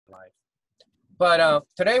life. But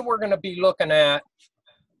today we're going to be looking at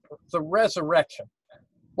the resurrection.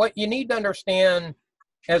 What you need to understand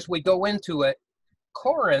as we go into it,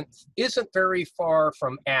 Corinth isn't very far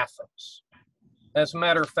from Athens. As a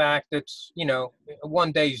matter of fact, it's,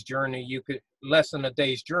 one day's journey. Less than a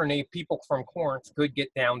day's journey, people from Corinth could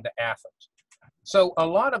get down to Athens. So a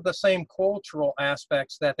lot of the same cultural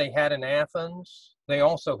aspects that they had in Athens, they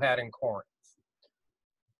also had in Corinth.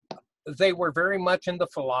 They were very much into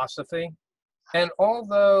philosophy. And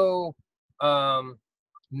although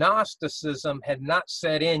Gnosticism had not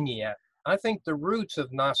set in yet, I think the roots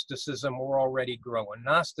of Gnosticism were already growing.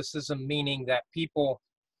 Gnosticism meaning that people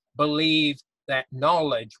believed that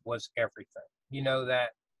knowledge was everything. That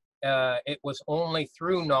it was only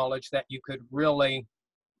through knowledge that you could really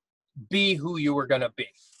be who you were going to be.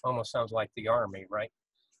 Almost sounds like the army, right?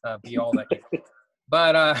 Be all that you are.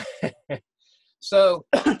 But so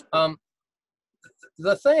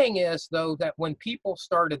the thing is, though, that when people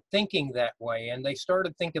started thinking that way, and they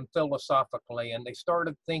started thinking philosophically, and they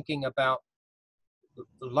started thinking about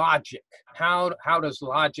logic, how does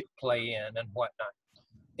logic play in and whatnot?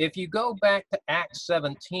 If you go back to Acts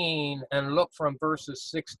 17 and look from verses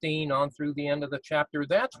 16 on through the end of the chapter,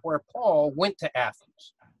 that's where Paul went to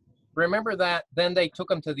Athens. Remember that? Then they took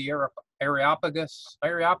him to the Areopagus.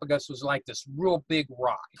 Areopagus was like this real big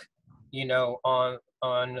rock,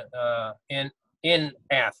 in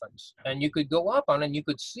Athens, and you could go up on it and you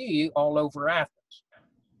could see all over Athens.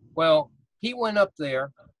 Well, he went up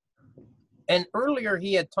there, and earlier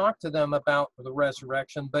he had talked to them about the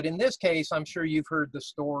resurrection, but in this case, I'm sure you've heard the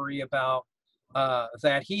story about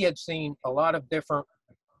that he had seen a lot of different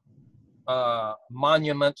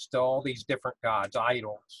monuments to all these different gods,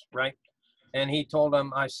 idols, right? And he told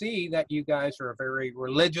them, I see that you guys are a very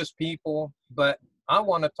religious people, but I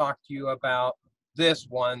want to talk to you about this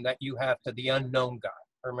one that you have to the unknown God.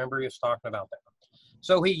 Remember, he was talking about that.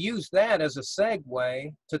 So he used that as a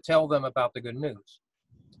segue to tell them about the good news.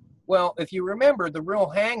 Well, if you remember, the real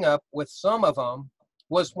hang-up with some of them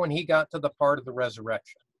was when he got to the part of the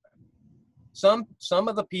resurrection. Some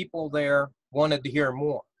of the people there wanted to hear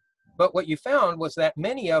more. But what you found was that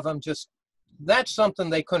many of them that's something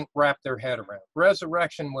they couldn't wrap their head around.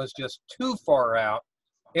 Resurrection was just too far out.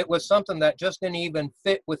 It was something that just didn't even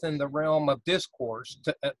fit within the realm of discourse,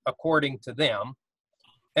 according to them.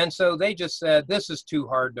 And so they just said, this is too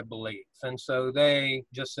hard to believe. And so they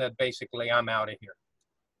just said, basically, I'm out of here.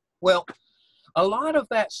 Well, a lot of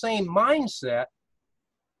that same mindset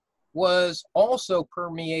was also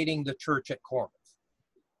permeating the church at Corinth.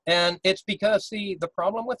 And it's because, the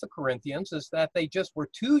problem with the Corinthians is that they just were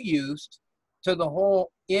too used to the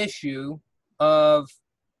whole issue of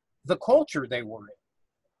the culture they were in.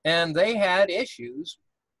 And they had issues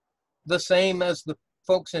the same as the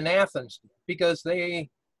folks in Athens did, because they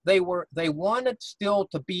wanted still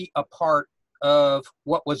to be a part of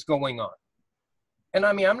what was going on. And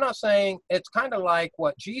I mean, I'm not saying, it's kind of like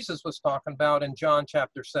what Jesus was talking about in John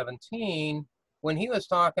chapter 17, when he was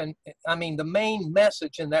talking, I mean, the main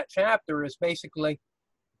message in that chapter is basically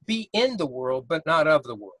be in the world, but not of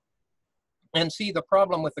the world. And see, the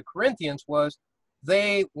problem with the Corinthians was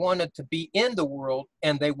they wanted to be in the world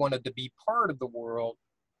and they wanted to be part of the world,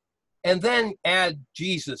 and then add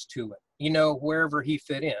Jesus to it, wherever he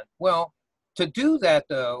fit in. Well, to do that,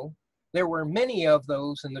 though, there were many of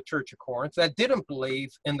those in the Church of Corinth that didn't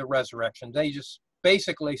believe in the resurrection. They just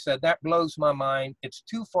basically said, that blows my mind. It's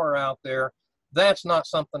too far out there. That's not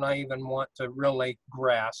something I even want to really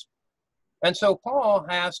grasp. And so Paul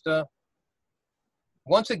has to,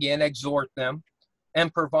 once again, exhort them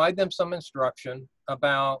and provide them some instruction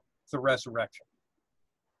about the resurrection.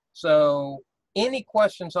 So, any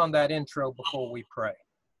questions on that intro before we pray?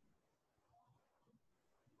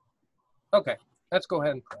 Okay, let's go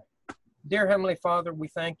ahead and pray. Dear Heavenly Father, we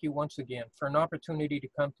thank you once again for an opportunity to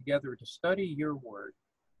come together to study your word.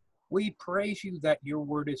 We praise you that your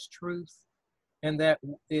word is truth and that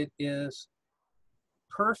it is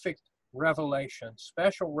perfect revelation,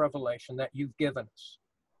 special revelation that you've given us,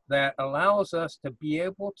 that allows us to be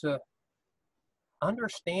able to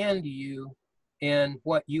understand you in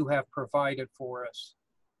what you have provided for us.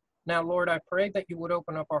 Now, Lord, I pray that you would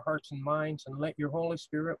open up our hearts and minds and let your Holy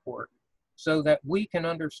Spirit work so that we can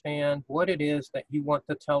understand what it is that you want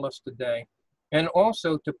to tell us today, and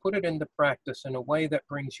also to put it into practice in a way that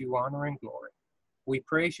brings you honor and glory. We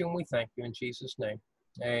praise you and we thank you in Jesus' name.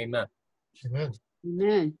 Amen. Amen.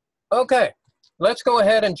 Amen. Okay, let's go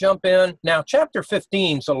ahead and jump in. Now, chapter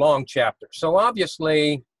 15 is a long chapter. So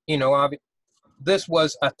obviously, this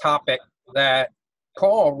was a topic that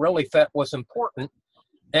Paul really felt was important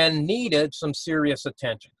and needed some serious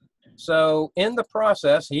attention. So in the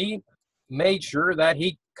process, he made sure that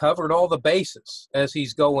he covered all the bases as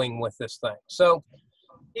he's going with this thing. So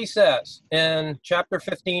he says in chapter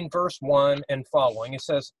 15, verse 1 and following, it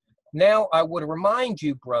says, now I would remind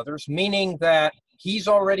you, brothers, meaning that he's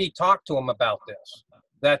already talked to them about this,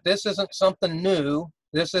 that this isn't something new.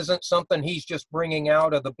 This isn't something he's just bringing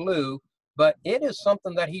out of the blue, but it is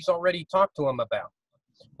something that he's already talked to them about.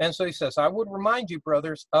 And so he says, I would remind you,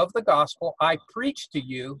 brothers, of the gospel I preached to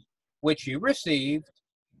you, which you received,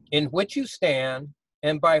 in which you stand,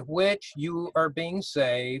 and by which you are being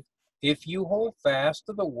saved, if you hold fast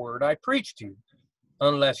to the word I preached to you,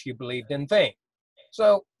 unless you believed in vain.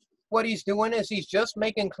 So what he's doing is he's just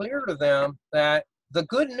making clear to them that the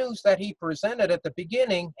good news that he presented at the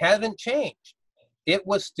beginning hasn't changed. It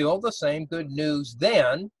was still the same good news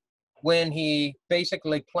then when he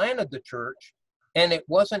basically planted the church, and it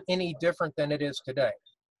wasn't any different than it is today.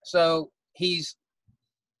 So he's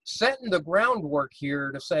setting the groundwork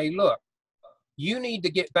here to say, look, you need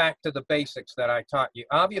to get back to the basics that I taught you.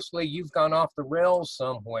 Obviously, you've gone off the rails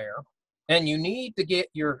somewhere, and you need to get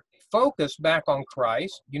your focus back on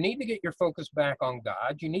Christ. You need to get your focus back on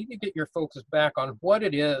God. You need to get your focus back on what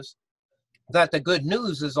it is that the good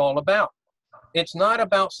news is all about. It's not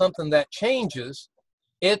about something that changes.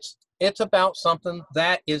 It's about something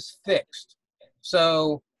that is fixed.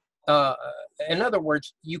 So, in other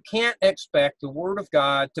words, you can't expect the Word of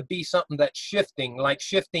God to be something that's shifting, like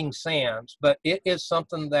shifting sands, but it is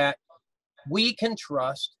something that we can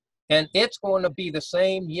trust, and it's going to be the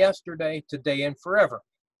same yesterday, today, and forever.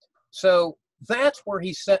 So that's where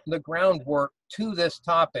he's setting the groundwork to this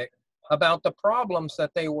topic about the problems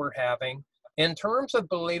that they were having in terms of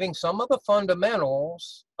believing some of the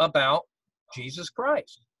fundamentals about Jesus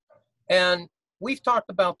Christ. And we've talked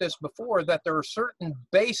about this before, that there are certain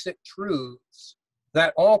basic truths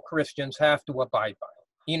that all Christians have to abide by.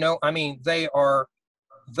 You know, I mean, they are,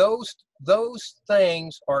 those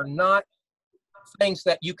things are not things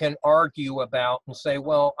that you can argue about and say,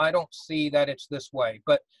 well, I don't see that it's this way.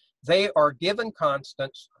 But they are given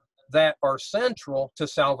constants that are central to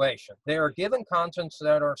salvation. They are given constants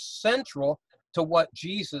that are central to what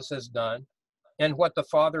Jesus has done and what the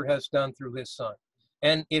Father has done through his Son.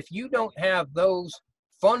 And if you don't have those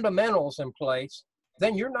fundamentals in place,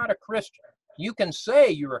 then you're not a Christian. You can say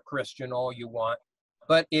you're a Christian all you want,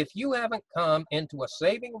 but if you haven't come into a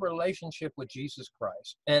saving relationship with Jesus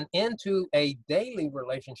Christ and into a daily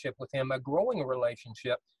relationship with him, a growing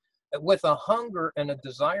relationship with a hunger and a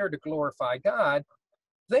desire to glorify God,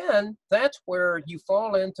 then that's where you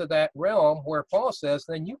fall into that realm where Paul says,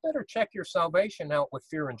 then you better check your salvation out with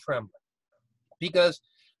fear and trembling. Because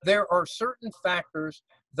there are certain factors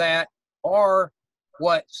that are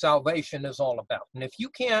what salvation is all about. And if you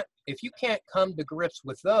can't come to grips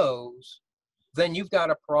with those, then you've got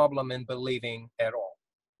a problem in believing at all.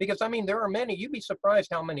 Because, I mean, there are many, you'd be surprised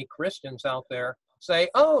how many Christians out there say,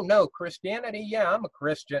 oh, no, Christianity, yeah, I'm a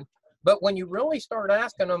Christian. But when you really start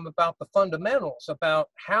asking them about the fundamentals, about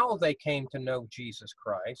how they came to know Jesus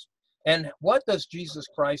Christ, and what does Jesus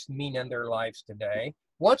Christ mean in their lives today,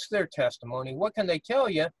 what's their testimony, what can they tell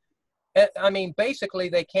you? I mean, basically,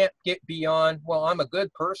 they can't get beyond, well, I'm a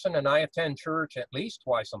good person and I attend church at least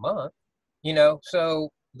twice a month, you know, so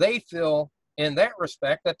they feel in that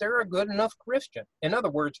respect that they're a good enough Christian. In other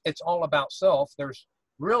words, it's all about self. There's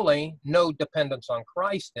really no dependence on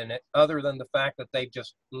Christ in it other than the fact that they've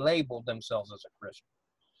just labeled themselves as a Christian.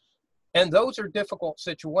 And those are difficult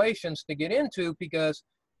situations to get into because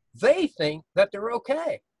they think that they're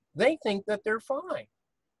okay. They think that they're fine.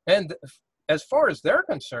 And as far as they're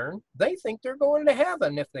concerned, they think they're going to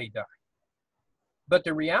heaven if they die. But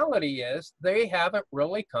the reality is they haven't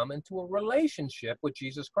really come into a relationship with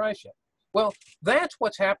Jesus Christ yet. Well, that's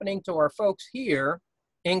what's happening to our folks here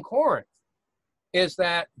in Corinth, is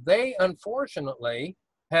that they unfortunately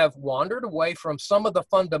have wandered away from some of the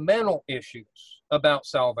fundamental issues about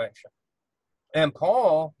salvation. And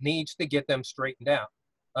Paul needs to get them straightened out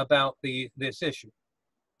about this issue.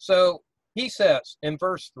 So he says in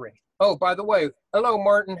verse 3, oh, by the way, hello,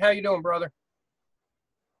 Martin. How you doing, brother?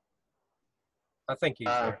 I think he's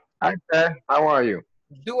there. Hi, sir. How are you?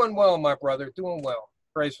 Doing well, my brother. Doing well.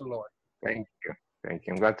 Praise the Lord. Thank you. Thank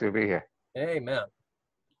you. I'm glad to be here. Amen.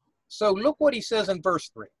 So look what he says in verse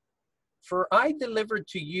 3. For I delivered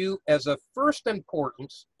to you as of first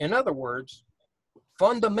importance, in other words,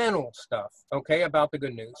 fundamental stuff, okay, about the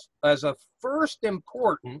good news, as of first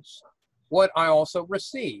importance, what I also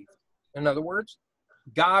received. In other words,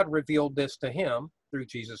 God revealed this to him through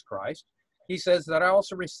Jesus Christ. He says that I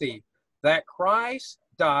also received that Christ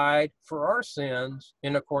died for our sins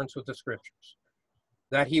in accordance with the scriptures,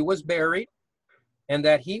 that he was buried, and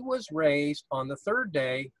that he was raised on the third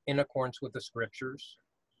day in accordance with the scriptures,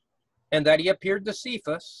 and that he appeared to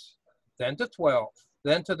Cephas, then to 12,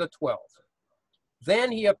 then to the 12.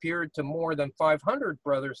 Then he appeared to more than 500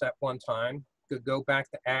 brothers at one time. Could go back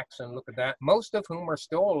to Acts and look at that, most of whom are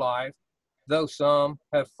still alive, though some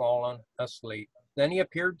have fallen asleep. Then he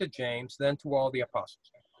appeared to James, then to all the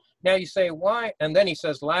apostles. Now you say, why? And then he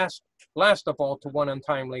says, last of all, to one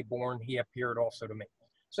untimely born, he appeared also to me.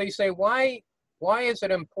 So you say, why is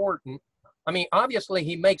it important? I mean, obviously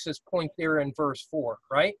he makes his point there in verse 4,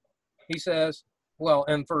 right? He says, well,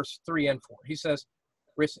 in verse 3 and 4, he says,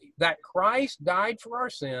 that Christ died for our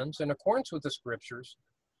sins in accordance with the scriptures,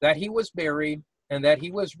 that he was buried, and that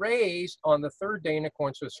he was raised on the third day in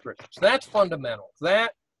accordance with scriptures. That's fundamental.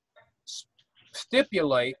 That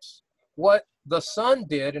stipulates what the Son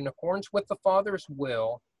did in accordance with the Father's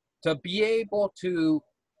will to be able to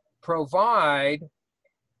provide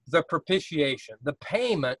the propitiation, the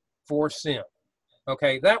payment for sin.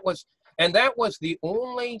 Okay, that was the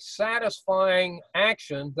only satisfying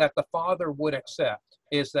action that the Father would accept,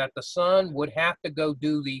 is that the Son would have to go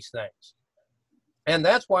do these things. And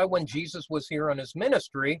that's why when Jesus was here on his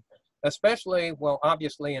ministry, especially, well,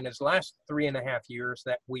 obviously in his last 3.5 years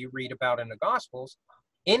that we read about in the Gospels,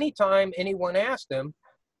 anytime anyone asked him,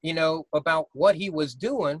 about what he was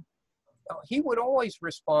doing, he would always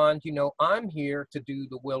respond, I'm here to do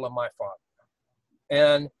the will of my Father.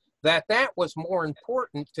 And that was more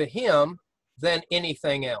important to him than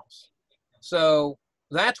anything else. So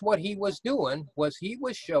that's what he was doing, was he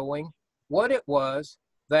was showing what it was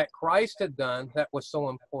that Christ had done that was so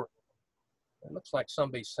important. It looks like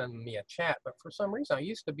somebody's sending me a chat, but for some reason I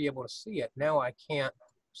used to be able to see it. Now I can't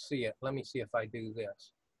see it. Let me see if I do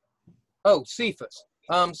this. Oh, Cephas.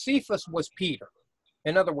 Cephas was Peter.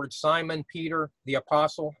 In other words, Simon Peter, the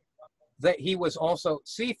apostle. That he was also,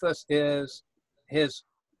 Cephas is his,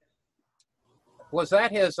 was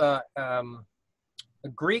that his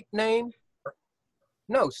Greek name?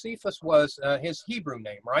 No, Cephas was his Hebrew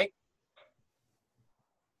name, right?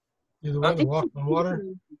 You're the one who walked on water?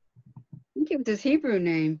 I think it was his Hebrew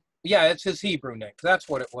name. Yeah, it's his Hebrew name. That's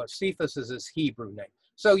what it was. Cephas is his Hebrew name.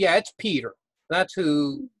 So yeah, it's Peter. That's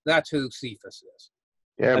who Cephas is.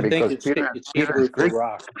 Yeah, I because think Peter it's is Hebrew for Greek.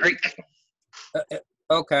 rock.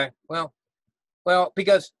 Okay, well,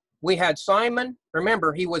 because we had Simon.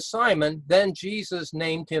 Remember, he was Simon. Then Jesus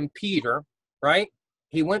named him Peter, right?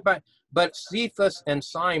 He went by, but Cephas and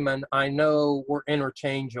Simon, I know, were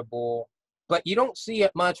interchangeable. But you don't see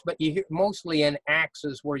it much, but you hear mostly in Acts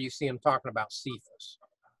is where you see him talking about Cephas.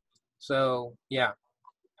 So, yeah.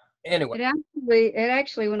 Anyway. It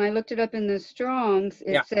actually, when I looked it up in the Strongs,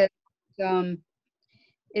 it said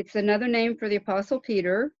it's another name for the Apostle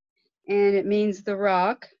Peter, and it means the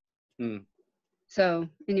rock. So,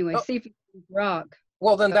 anyway, Cephas is rock.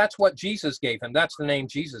 Well, then that's what Jesus gave him. That's the name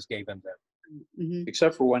Jesus gave him then.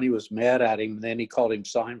 Except for when he was mad at him, then he called him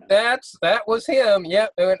Simon. That was him.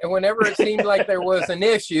 Yep. And whenever it seemed like there was an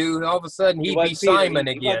issue, all of a sudden he'd be Simon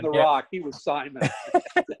again. He wasn't the rock. He was Simon.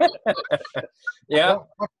 Yeah.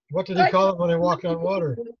 What did he call him when they walked on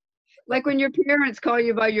water? Like when your parents call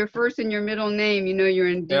you by your first and your middle name, you know you're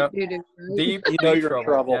in deep doo-doo. Right? Deep, you know you're in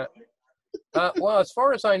trouble. Yeah. Well, as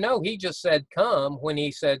far as I know, he just said come when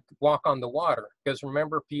he said walk on the water. Because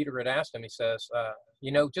remember, Peter had asked him, he says,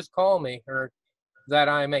 just call me or that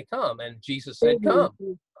I may come. And Jesus said, come.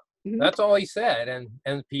 That's all he said.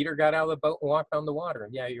 And Peter got out of the boat and walked on the water.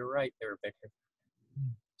 And yeah, you're right there, Victor.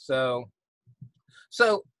 So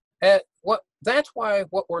that's why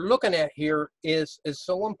what we're looking at here is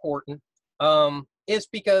so important, is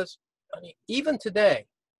because, even today,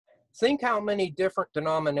 think how many different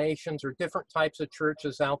denominations or different types of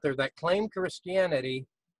churches out there that claim Christianity,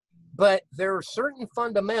 but there are certain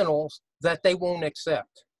fundamentals that they won't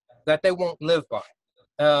accept, that they won't live by,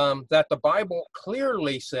 that the Bible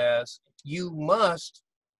clearly says you must,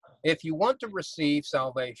 if you want to receive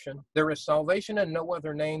salvation, there is salvation in no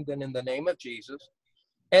other name than in the name of Jesus.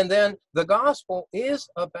 And then the gospel is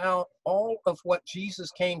about all of what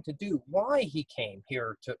Jesus came to do, why he came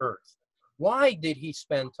here to earth. Why did he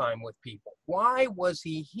spend time with people? Why was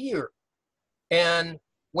he here? And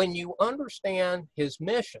when you understand his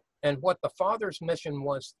mission and what the Father's mission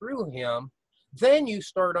was through him, then you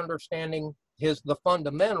start understanding the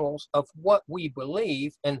fundamentals of what we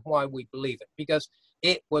believe and why we believe it. Because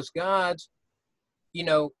it was God's,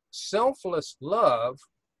 selfless love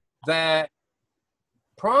that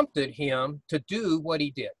prompted him to do what he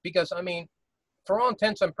did. Because, for all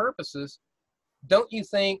intents and purposes, don't you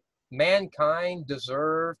think mankind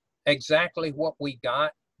deserved exactly what we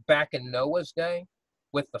got back in Noah's day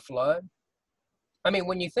with the flood? I mean,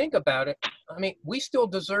 when you think about it, I mean, we still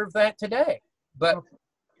deserve that today. But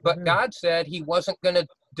God said he wasn't going to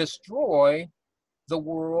destroy the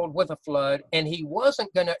world with a flood, and he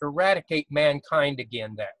wasn't going to eradicate mankind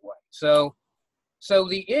again that way. So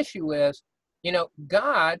the issue is, you know,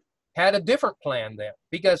 God had a different plan then.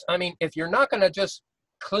 Because, I mean, if you're not going to just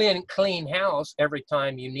clean house every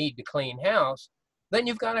time you need to clean house, then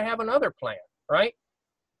you've got to have another plan, right?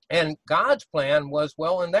 And God's plan was,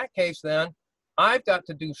 well, in that case, then I've got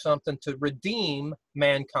to do something to redeem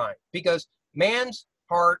mankind, because man's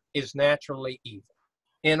heart is naturally evil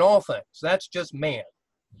in all things. That's just man.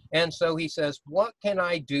 And so he says, what can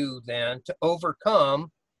I do then to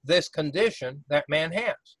overcome this condition that man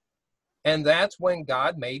has? And that's when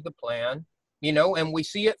God made the plan, you know, and we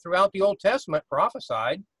see it throughout the Old Testament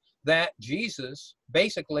prophesied that Jesus,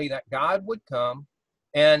 basically that God would come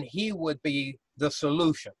and he would be the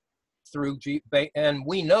solution through, and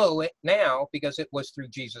we know it now because it was through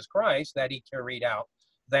Jesus Christ that he carried out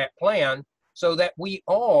that plan so that we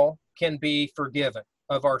all can be forgiven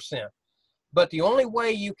of our sin. But the only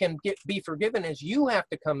way you can be forgiven is you have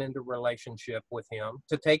to come into relationship with him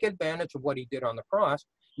to take advantage of what he did on the cross.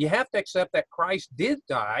 You have to accept that Christ did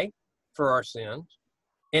die for our sins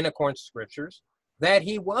in accordance with scriptures, that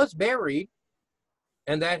he was buried,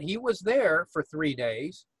 and that he was there for 3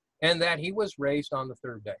 days, and that he was raised on the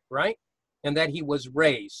third day, right? And that he was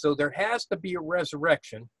raised. So there has to be a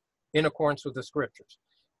resurrection in accordance with the scriptures.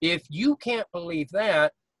 If you can't believe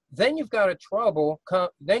that, then you've got a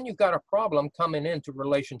problem coming into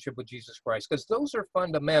relationship with Jesus Christ, because those are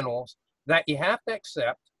fundamentals that you have to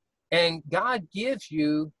accept, and God gives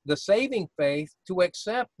you the saving faith to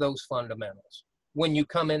accept those fundamentals when you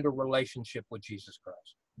come into relationship with Jesus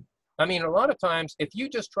Christ. I mean, a lot of times, if you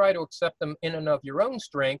just try to accept them in and of your own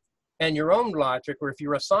strength and your own logic, or if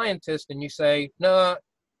you're a scientist and you say, no,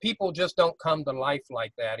 people just don't come to life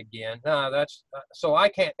like that again, no, that's so I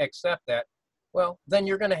can't accept that. Well, then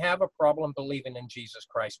you're going to have a problem believing in Jesus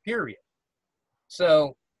Christ, period.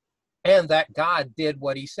 So, and that God did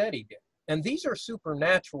what he said he did. And these are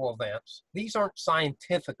supernatural events. These aren't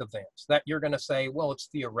scientific events that you're going to say, well, it's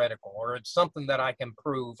theoretical, or it's something that I can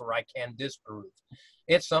prove or I can disprove.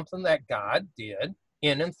 It's something that God did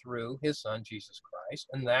in and through his son, Jesus Christ.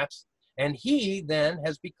 And he then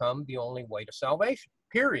has become the only way to salvation,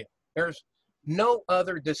 period. There's no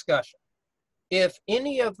other discussion. If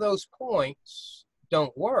any of those points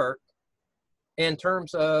don't work in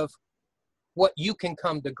terms of what you can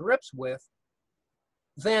come to grips with,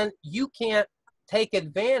 then you can't take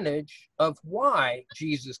advantage of why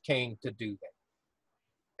Jesus came to do that.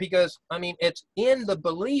 Because, I mean, it's in the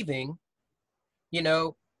believing, you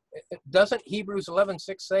know, doesn't Hebrews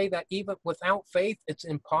 11:6 say that even without faith, it's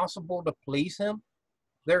impossible to please him?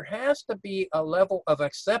 There has to be a level of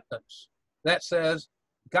acceptance that says,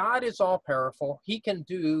 God is all powerful. He can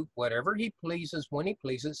do whatever he pleases when he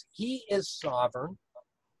pleases. He is sovereign.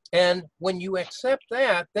 And when you accept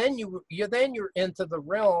that, then you're into the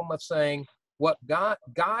realm of saying what God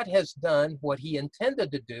has done, what he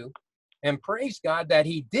intended to do, and praise God that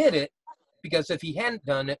he did it, because if he hadn't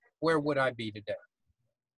done it, where would I be today?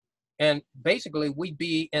 And basically we'd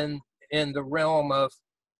be in the realm of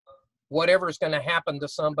whatever's going to happen to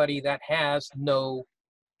somebody that has no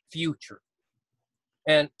future.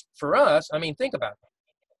 And for us, I mean, think about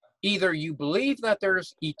it. Either you believe that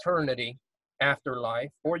there's eternity after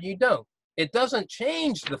life, or you don't. It doesn't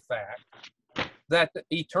change the fact that the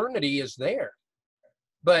eternity is there.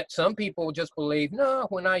 But some people just believe, no,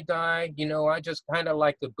 when I die, you know, I just kind of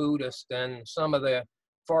like the Buddhist and some of the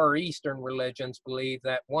Far Eastern religions believe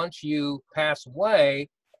that once you pass away,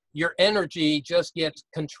 your energy just gets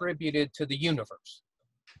contributed to the universe.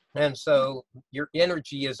 And so your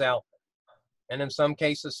energy is out there. And in some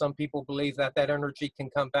cases, some people believe that that energy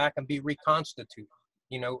can come back and be reconstituted,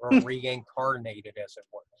 you know, or reincarnated, as it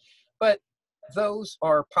were. But those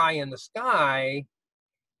are pie in the sky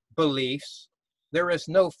beliefs. There is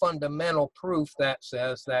no fundamental proof that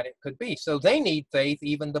says that it could be. So they need faith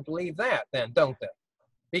even to believe that then, don't they?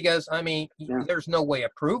 Because, I mean, there's no way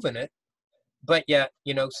of proving it, but yet,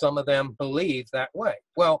 you know, some of them believe that way.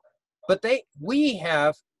 Well, but we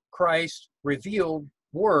have Christ's revealed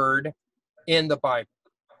word in the Bible.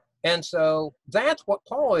 And so that's what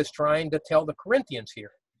Paul is trying to tell the Corinthians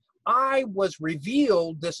here. I was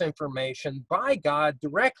revealed this information by God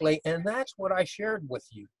directly, and that's what I shared with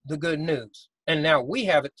you, the good news. And now we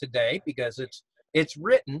have it today because it's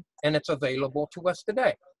written and it's available to us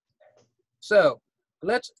today. So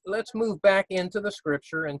let's move back into the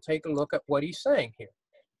scripture and take a look at what he's saying here.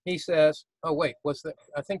 He says, oh wait,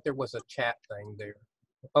 I think there was a chat thing there.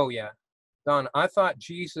 Oh yeah. Don, I thought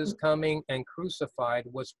Jesus coming and crucified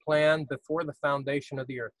was planned before the foundation of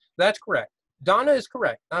the earth. That's correct. Donna is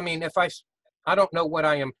correct. I mean, I don't know what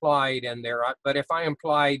I implied in there, but if I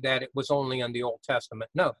implied that it was only in the Old Testament,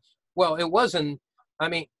 no. Well, it wasn't. I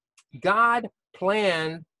mean, God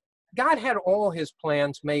had all his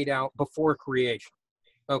plans made out before creation.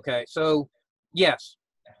 Okay, so yes,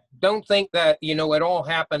 don't think that, it all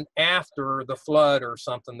happened after the flood or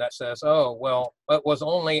something that says, oh, well, it was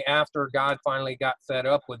only after God finally got fed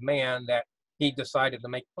up with man that he decided to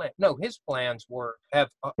make a plan. No, his plans have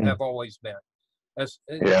always been. As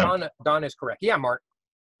Yeah. Don is correct. Yeah, Mark.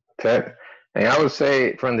 Okay. And I would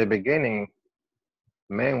say from the beginning,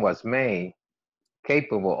 man was made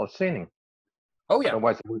capable of sinning. Oh, yeah.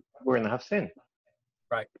 Otherwise, we wouldn't have sinned.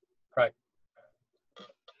 Right.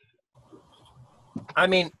 I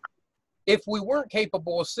mean, if we weren't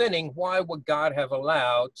capable of sinning, why would God have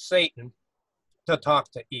allowed Satan to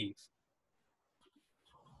talk to Eve?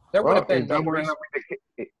 There would have been no reason.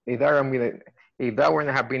 If that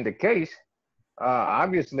wouldn't have been the case,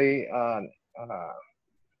 obviously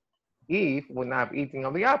Eve would not have eaten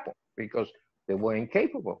of the apple because they were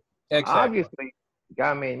incapable. Exactly. Obviously,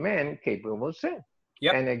 God made man capable of sin.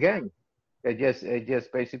 Yep. And again, it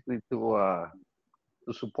just basically to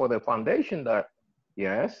support the foundation that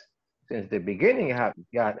yes, since the beginning,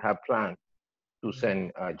 God had planned to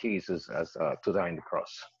send Jesus as to die on the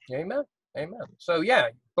cross. Amen. So yeah,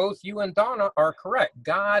 both you and Donna are correct.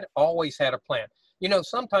 God always had a plan.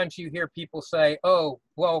 Sometimes you hear people say, "Oh,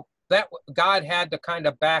 well, that God had to kind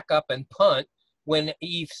of back up and punt when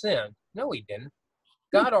Eve sinned." No, he didn't.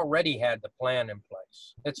 God already had the plan in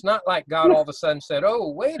place. It's not like God all of a sudden said, "Oh,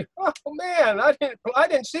 wait, oh man, I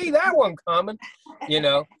didn't see that one coming."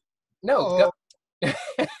 No, God,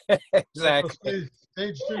 exactly.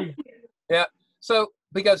 Stage 2. Yeah. So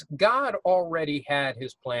because God already had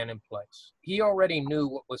his plan in place, he already knew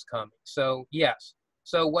what was coming. So yes.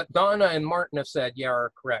 So what Donna and Martin have said, yeah,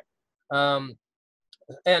 are correct.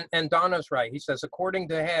 And Donna's right. He says, according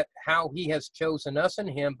to how he has chosen us in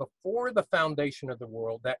him before the foundation of the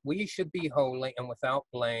world, that we should be holy and without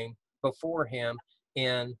blame before him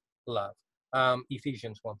in love.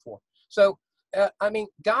 Ephesians 1:4. So,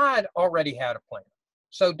 God already had a plan.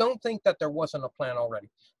 So don't think that there wasn't a plan already.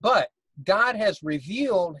 But God has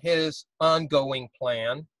revealed his ongoing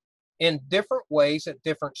plan in different ways at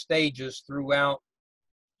different stages throughout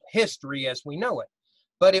history as we know it.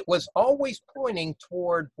 But it was always pointing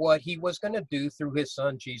toward what he was going to do through his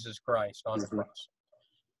son, Jesus Christ, on the cross.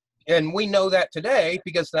 And we know that today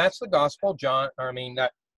because that's the gospel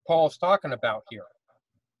that Paul's talking about here.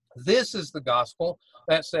 This is the gospel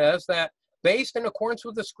that says that based in accordance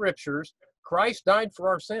with the scriptures, Christ died for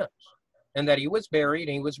our sins and that he was buried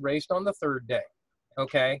and he was raised on the third day.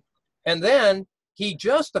 Okay. And then he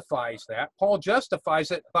justifies that. Paul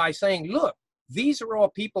justifies it by saying, look, these are all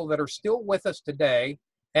people that are still with us today.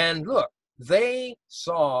 And look, they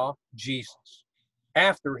saw Jesus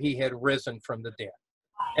after he had risen from the dead.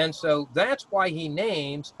 And so that's why he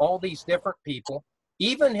names all these different people,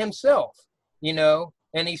 even himself,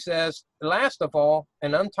 and he says, last of all,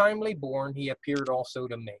 an untimely born, he appeared also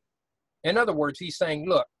to me. In other words, he's saying,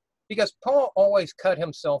 look, because Paul always cut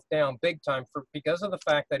himself down big time because of the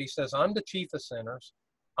fact that he says, I'm the chief of sinners.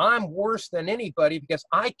 I'm worse than anybody because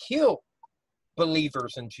I killed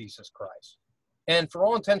believers in Jesus Christ. And for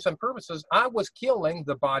all intents and purposes, I was killing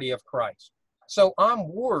the body of Christ. So I'm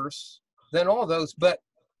worse than all those, but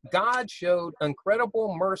God showed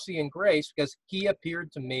incredible mercy and grace because he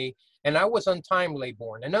appeared to me and I was untimely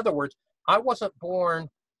born. In other words, I wasn't born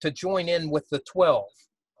to join in with the 12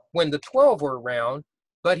 when the 12 were around,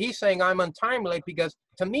 but he's saying I'm untimely because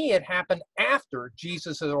to me it happened after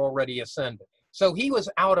Jesus had already ascended. So he was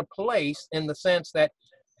out of place in the sense that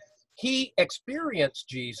he experienced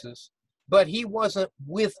Jesus, but he wasn't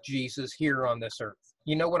with Jesus here on this earth.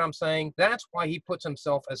 You know what I'm saying? That's why he puts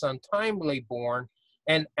himself as untimely born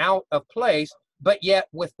and out of place, but yet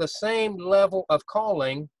with the same level of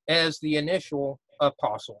calling as the initial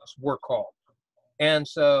apostles were called.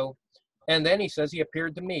 And then he says, he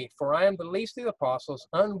appeared to me, for I am the least of the apostles,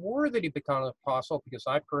 unworthy to become an apostle because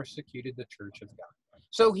I persecuted the church of God.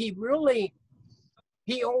 So he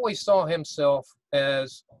always saw himself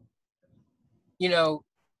as, in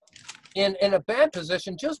a bad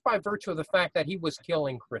position just by virtue of the fact that he was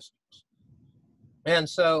killing Christians. And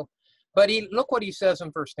so, but look what he says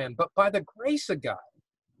in verse 10, but by the grace of God,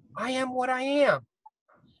 I am what I am.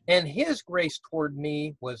 And his grace toward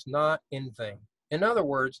me was not in vain. In other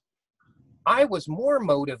words, I was more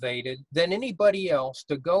motivated than anybody else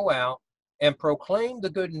to go out and proclaim the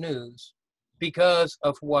good news because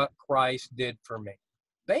of what Christ did for me.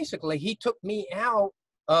 basically he took me out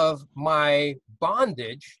of my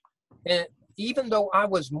bondage. And even though I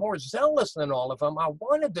was more zealous than all of them, I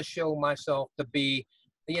wanted to show myself to be,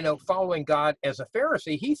 following God as a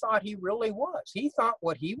Pharisee. He thought he really was. He thought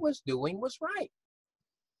what he was doing was right.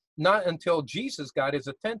 Not until Jesus got his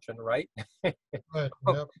attention, right? Right.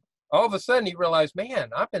 Yep. All of a sudden he realized,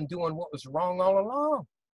 man, I've been doing what was wrong all along.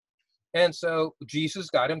 And so Jesus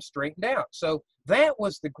got him straightened out. So that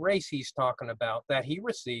was the grace he's talking about that he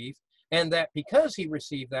received. And that because he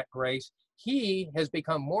received that grace, he has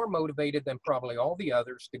become more motivated than probably all the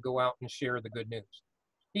others to go out and share the good news.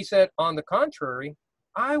 He said, on the contrary,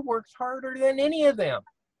 I worked harder than any of them,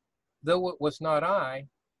 though it was not I,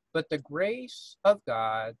 but the grace of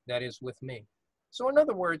God that is with me. So in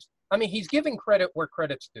other words, he's giving credit where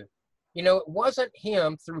credit's due. It wasn't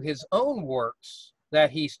him through his own works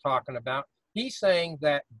that he's talking about. He's saying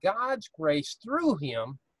that God's grace through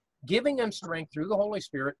him, giving him strength through the Holy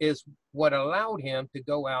Spirit, is what allowed him to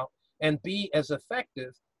go out and be as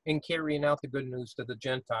effective in carrying out the good news to the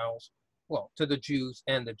Gentiles, well, to the Jews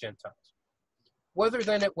and the Gentiles. Whether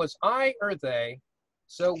then it was I or they,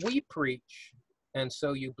 so we preach, and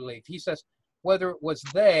so you believe. He says, whether it was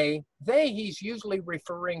they, he's usually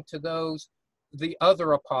referring to the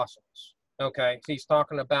other apostles. Okay, he's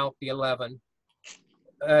talking about the 11.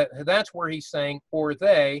 That's where he's saying, or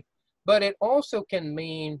they, but it also can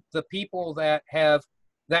mean the people that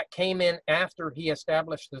came in after he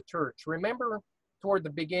established the church. Remember, toward the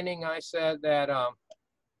beginning, I said that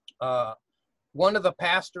one of the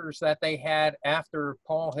pastors that they had after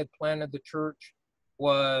Paul had planted the church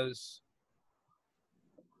was,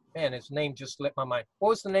 man, his name just slipped my mind. What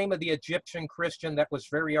was the name of the Egyptian Christian that was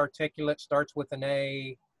very articulate, starts with an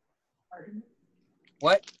A?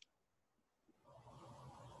 What?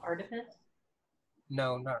 Artifice?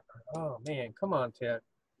 No, not. Oh, man, come on, Ted.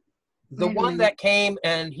 The one that came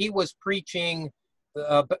and he was preaching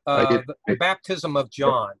the baptism of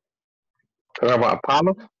John.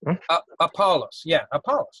 Apollos? Apollos, yeah,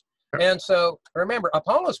 Apollos. And so, remember,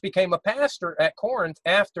 Apollos became a pastor at Corinth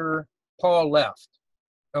after Paul left.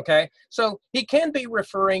 Okay, so he can be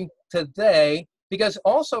referring to they, because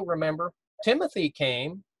also remember, Timothy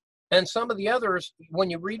came, and some of the others, when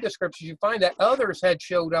you read the scriptures, you find that others had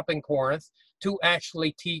showed up in Corinth to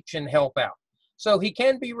actually teach and help out. So he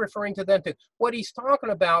can be referring to them too. What he's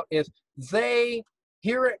talking about is they,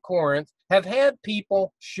 here at Corinth, have had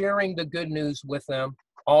people sharing the good news with them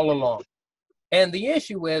all along. And the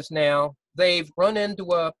issue is now they've run into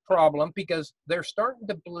a problem because they're starting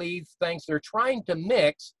to believe things. They're trying to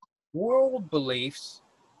mix world beliefs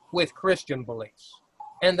with Christian beliefs.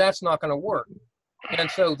 And that's not going to work. And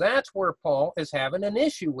so that's where Paul is having an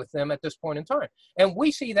issue with them at this point in time. And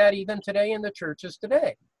we see that even today in the churches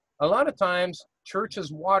today. A lot of times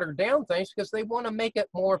churches water down things because they want to make it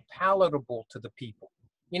more palatable to the people.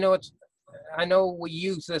 I know we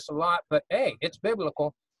use this a lot, but hey, it's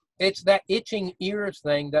biblical. It's that itching ears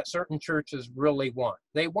thing that certain churches really want.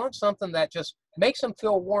 They want something that just makes them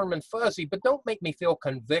feel warm and fuzzy, but don't make me feel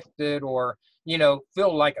convicted or,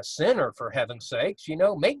 feel like a sinner, for heaven's sakes.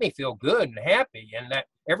 Make me feel good and happy and that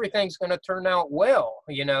everything's going to turn out well.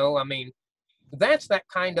 That's that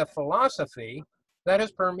kind of philosophy that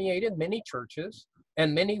has permeated many churches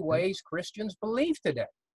and many ways Christians believe today.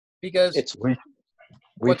 Because it's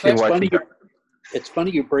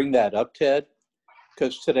funny you bring that up, Ted,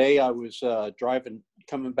 because today I was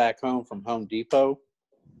coming back home from Home Depot,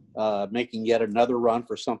 making yet another run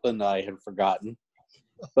for something I had forgotten.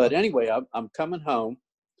 But anyway, I'm coming home,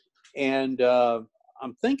 and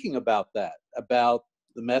I'm thinking about the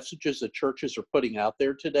messages that churches are putting out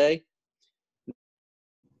there today,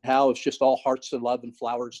 how it's just all hearts and love and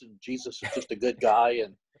flowers, and Jesus is just a good guy,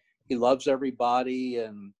 and he loves everybody,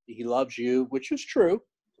 and he loves you, which is true.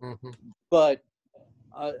 Mm-hmm. But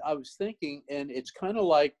I was thinking, and it's kind of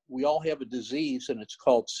like we all have a disease, and it's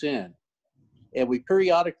called sin, and we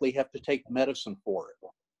periodically have to take medicine for it.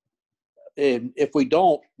 And if we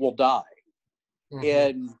don't, we'll die. Mm-hmm.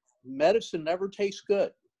 And medicine never tastes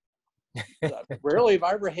good. Rarely have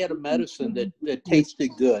I ever had a medicine that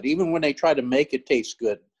tasted good, even when they try to make it taste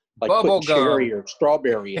good, like putting cherry or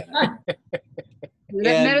strawberry in it.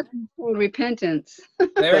 Medicine for repentance.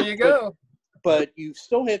 There you go. But you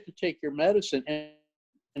still have to take your medicine.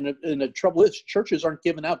 And the trouble is, churches aren't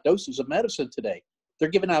giving out doses of medicine today. They're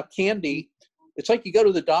giving out candy. It's like you go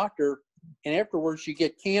to the doctor, and afterwards you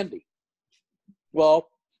get candy. Well,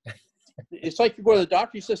 it's like you go to the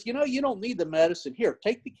doctor, he says, you don't need the medicine. Here,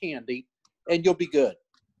 take the candy, and you'll be good.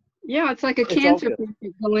 Yeah, it's like a cancer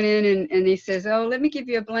patient going in, and he says, oh, let me give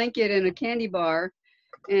you a blanket and a candy bar.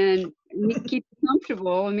 and keep you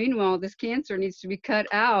comfortable. And meanwhile, this cancer needs to be cut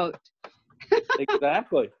out.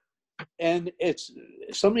 Exactly. And it's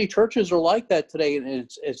so many churches are like that today. And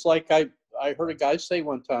it's like I heard a guy say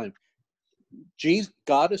one time,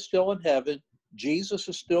 God is still in heaven. Jesus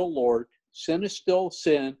is still Lord. Sin is still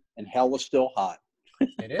sin, and hell is still hot.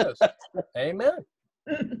 It is. Amen.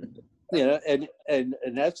 Yeah, and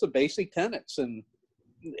that's the basic tenets. And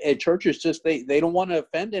churches just they don't want to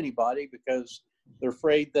offend anybody because they're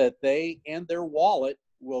afraid that they and their wallet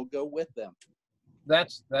will go with them. I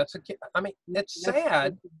mean, it's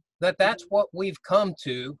sad that that's what we've come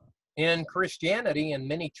to in Christianity in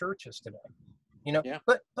many churches today. You know, yeah.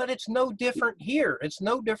 but it's no different here. It's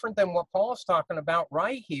no different than what Paul's talking about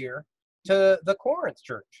right here to the Corinth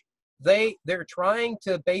church. They're trying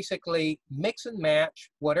to basically mix and match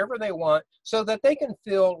whatever they want so that they can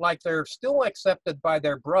feel like they're still accepted by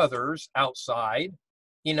their brothers outside,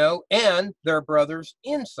 you know, and their brothers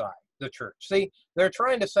inside the church. See, they're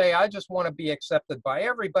trying to say, I just want to be accepted by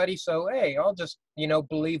everybody. So, hey, I'll just, you know,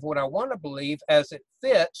 believe what I want to believe as it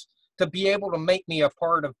fits to be able to make me a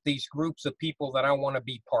part of these groups of people that I want to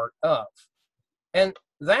be part of. And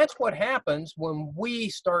that's what happens when we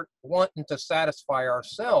start wanting to satisfy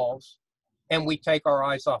ourselves and we take our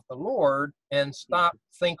eyes off the Lord and stop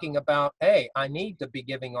thinking about, hey, I need to be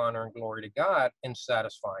giving honor and glory to God and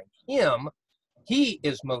satisfying Him. He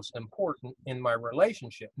is most important in my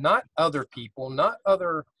relationship, not other people, not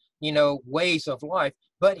other, you know, ways of life,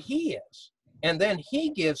 but He is. And then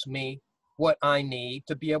He gives me what I need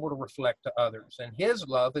to be able to reflect to others. And His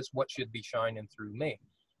love is what should be shining through me.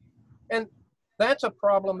 And that's a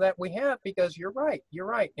problem that we have because you're right,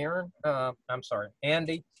 Aaron. I'm sorry,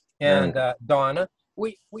 Andy and Donna.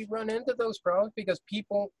 We run into those problems because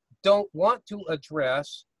people don't want to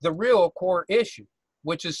address the real core issue,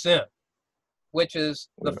 which is sin, which is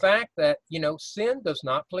the fact that, you know, sin does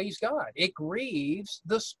not please God. It grieves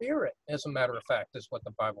the Spirit, as a matter of fact, is what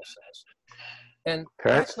the Bible says. And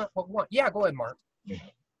that's not what we want. Yeah, go ahead, Mark.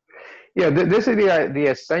 Yeah, this is the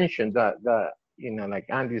ascension that you know, like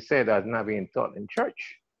Andy said, that's not being taught in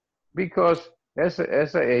church, because there's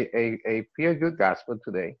a pure good gospel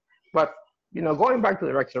today. But you know, going back to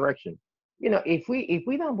the resurrection, you know, if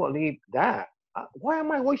we don't believe that, why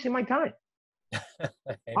am I wasting my time?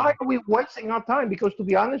 Why are we wasting our time? Because to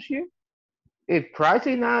be honest with you, if Christ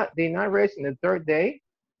did not raise in the third day,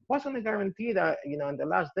 what's going to guarantee that, you know, in the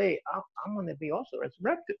last day I'm going to be also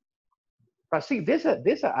resurrected? But see, these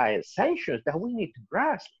are essentials that we need to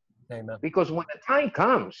grasp. Amen. Because when the time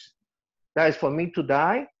comes that is for me to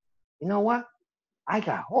die, you know what? I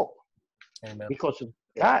got hope. Amen. Because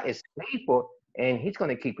God is faithful and He's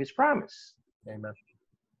going to keep His promise. Amen.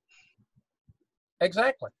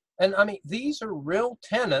 Exactly. And I mean, these are real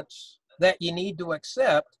tenets that you need to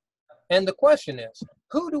accept. And the question is,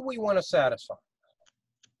 who do we want to satisfy?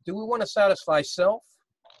 Do we want to satisfy self,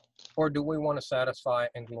 or do we want to satisfy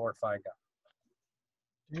and glorify God?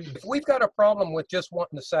 If we've got a problem with just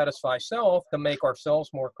wanting to satisfy self to make ourselves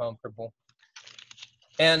more comfortable,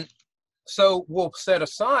 and so we'll set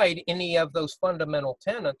aside any of those fundamental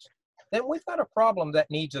tenets, then we've got a problem that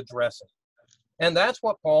needs addressing. And that's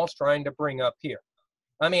what Paul's trying to bring up here.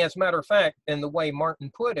 I mean, as a matter of fact, in the way Martin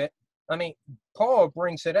put it, I mean, Paul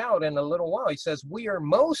brings it out in a little while. He says, we are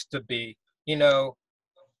most to be, you know,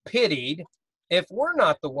 pitied if we're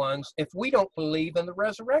not the ones, if we don't believe in the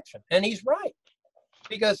resurrection. And he's right.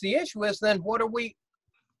 Because the issue is then what are we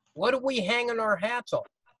hanging our hats on?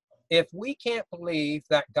 If we can't believe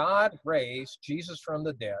that God raised Jesus from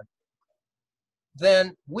the dead,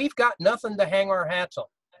 then we've got nothing to hang our hats on.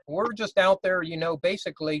 We're just out there, you know,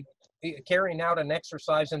 basically carrying out an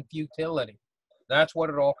exercise in futility. That's what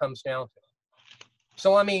it all comes down to.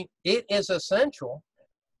 So, I mean, it is essential,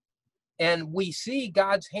 and we see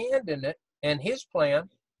God's hand in it and His plan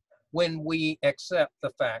when we accept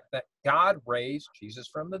the fact that God raised Jesus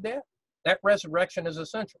from the dead. That resurrection is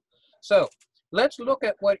essential. So let's look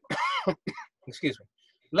at what, excuse me,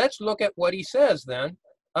 let's look at what he says then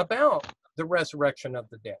about the resurrection of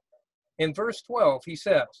the dead. In verse 12, he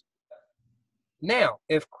says, now,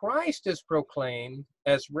 if Christ is proclaimed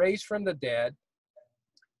as raised from the dead,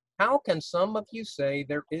 how can some of you say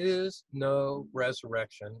there is no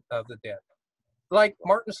resurrection of the dead? Like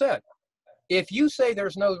Martin said, if you say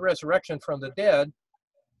there's no resurrection from the dead,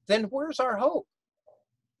 then where's our hope?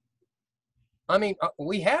 I mean,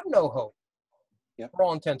 we have no hope for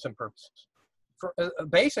all intents and purposes.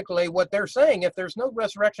 Basically, what they're saying, if there's no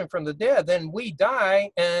resurrection from the dead, then we die,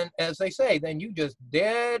 and as they say, then you just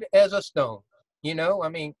dead as a stone. You know, I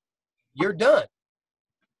mean, you're done.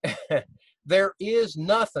 There is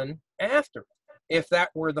nothing after, if that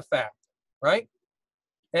were the fact, right?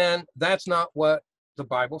 And that's not what the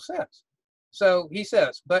Bible says. So he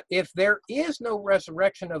says, but if there is no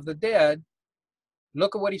resurrection of the dead,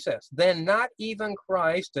 look at what he says. Then not even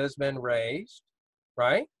Christ has been raised,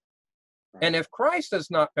 right? And if Christ has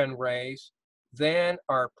not been raised, then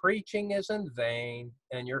our preaching is in vain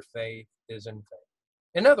and your faith is in vain.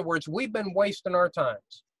 In other words, we've been wasting our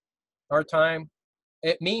times. Our time,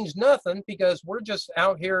 it means nothing because we're just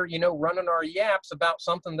out here, running our yaps about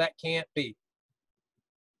something that can't be.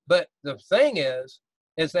 But the thing is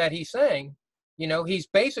that he's saying, he's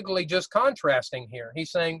basically just contrasting here.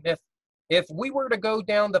 He's saying if we were to go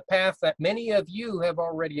down the path that many of you have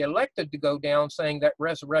already elected to go down, saying that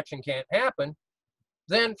resurrection can't happen,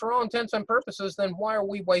 then for all intents and purposes, then why are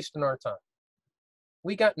we wasting our time?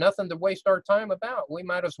 We got nothing to waste our time about. We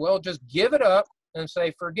might as well just give it up and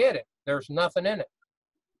say, forget it. There's nothing in it.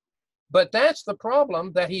 But that's the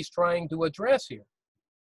problem that he's trying to address here,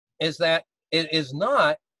 is that it is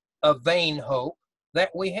not a vain hope that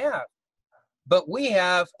we have, but we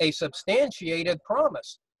have a substantiated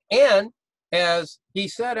promise. And as he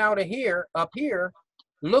said up here,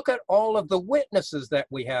 look at all of the witnesses that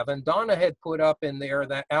we have. And Donna had put up in there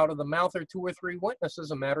that out of the mouth of 2 or 3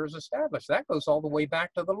 witnesses, a matter is established. That goes all the way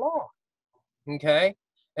back to the law. Okay?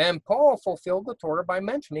 And Paul fulfilled the Torah by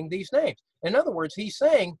mentioning these names. In other words, he's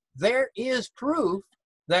saying there is proof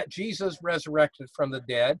that Jesus resurrected from the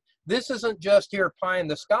dead. This isn't just here pie in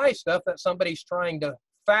the sky stuff that somebody's trying to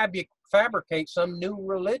fabricate some new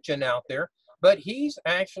religion out there, but he's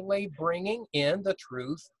actually bringing in the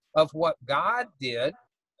truth of what God did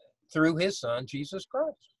through his son, Jesus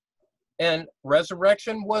Christ. And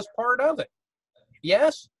resurrection was part of it.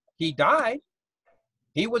 Yes, he died,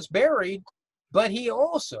 he was buried, but he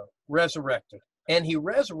also resurrected. And he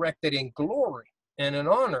resurrected in glory and in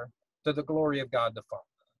honor to the glory of God the Father.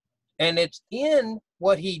 And it's in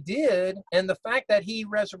what he did and the fact that he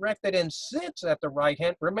resurrected and sits at the right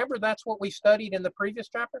hand. Remember, that's what we studied in the previous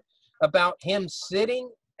chapter about him sitting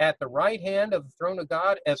at the right hand of the throne of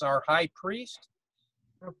God as our high priest.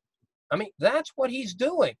 I mean, that's what he's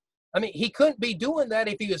doing. I mean, he couldn't be doing that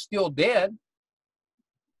if he was still dead.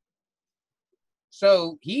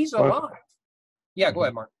 So he's alive. Yeah, go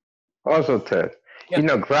ahead, Mark. Also, Ted,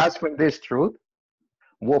 grasping this truth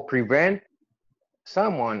will prevent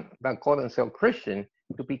someone that call themselves Christian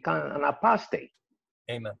to become an apostate.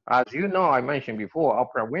 Amen. As you know, I mentioned before,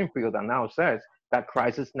 Oprah Winfrey now says that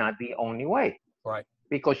Christ is not the only way. Right.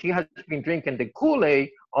 Because she has been drinking the Kool-Aid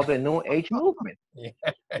of the New Age movement. Yeah.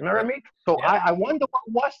 You know what I mean? So yeah. I wonder what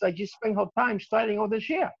was that she spent her time studying all this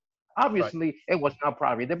year. Obviously, it was not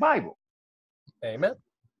probably the Bible. Amen.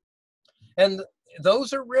 And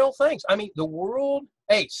those are real things. I mean, the world,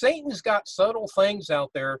 Satan's got subtle things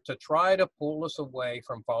out there to try to pull us away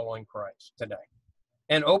from following Christ today.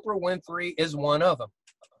 And Oprah Winfrey is one of them.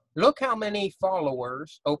 Look how many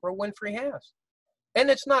followers Oprah Winfrey has. And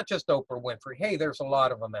it's not just Oprah Winfrey. Hey, there's a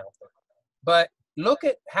lot of them out there. But look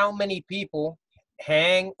at how many people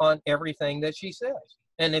hang on everything that she says.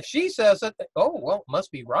 And if she says it, oh, well, it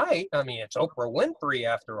must be right. I mean, it's Oprah Winfrey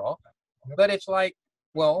after all. But it's like,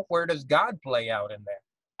 well, where does God play out in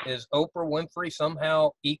that? Is Oprah Winfrey somehow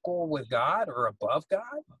equal with God or above God?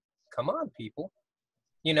 Come on, people.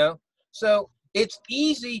 So it's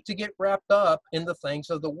easy to get wrapped up in the things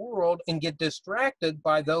of the world and get distracted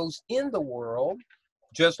by those in the world,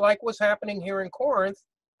 just like what's happening here in Corinth.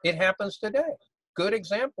 It happens today. Good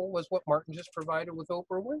example was what Martin just provided with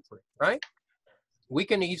Oprah Winfrey, right? We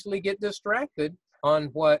can easily get distracted on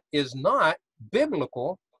what is not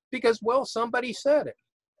biblical because, well, somebody said it.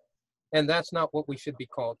 And that's not what we should be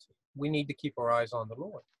called to. We need to keep our eyes on the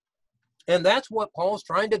Lord. And that's what Paul's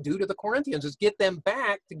trying to do to the Corinthians, is get them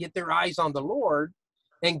back to get their eyes on the Lord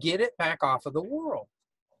and get it back off of the world.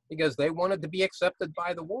 Because they wanted to be accepted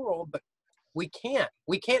by the world, but we can't.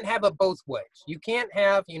 We can't have it both ways. You can't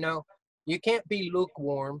have, you can't be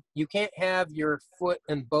lukewarm. You can't have your foot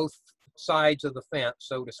in both sides of the fence,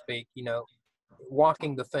 so to speak,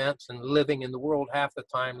 walking the fence and living in the world half the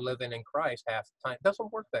time, living in Christ half the time. It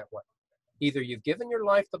doesn't work that way. Either you've given your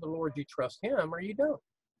life to the Lord, you trust him, or you don't.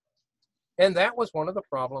 And that was one of the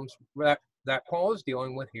problems that Paul is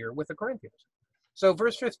dealing with here with the Corinthians. So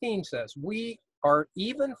verse 15 says, we are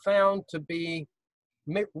even found to be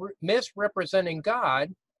misrepresenting God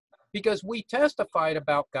because we testified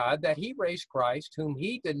about God that he raised Christ, whom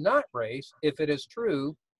he did not raise, if it is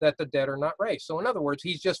true that the dead are not raised. So in other words,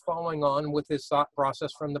 he's just following on with his thought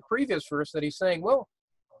process from the previous verse that he's saying, well,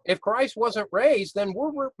 if Christ wasn't raised, then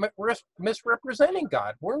we're misrepresenting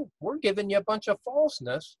God. We're giving you a bunch of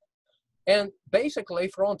falseness. And basically,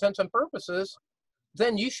 for all intents and purposes,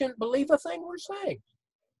 then you shouldn't believe a thing we're saying.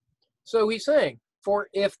 So he's saying, For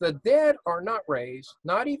if the dead are not raised,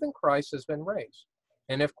 not even Christ has been raised.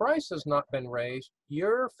 And if Christ has not been raised,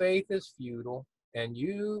 your faith is futile and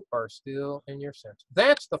you are still in your sins.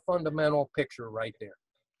 That's the fundamental picture right there.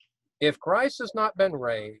 If Christ has not been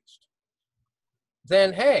raised,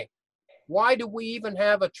 then hey, why do we even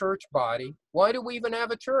have a church body? Why do we even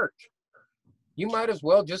have a church? You might as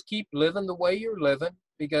well just keep living the way you're living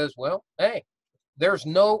because, well, hey, there's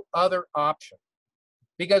no other option.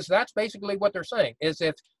 Because that's basically what they're saying, is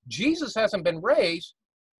if Jesus hasn't been raised,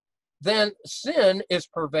 then sin is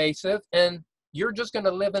pervasive and you're just going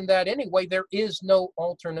to live in that anyway. There is no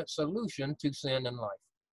alternate solution to sin in life.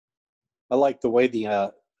 I like the way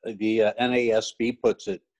the NASB puts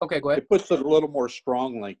it. Okay, go ahead. It puts it a little more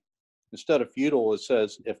strongly. Instead of futile, it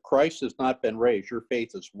says, if Christ has not been raised, your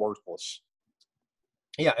faith is worthless.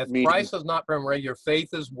 Yeah, if Meaning, Christ has not been raised, your faith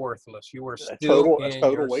is worthless. You are still in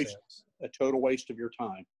your waste, sins. a total waste of your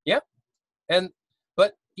time. Yep.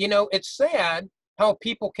 But you know, it's sad how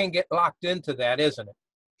people can get locked into that, isn't it?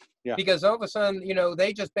 Yeah. Because all of a sudden, you know,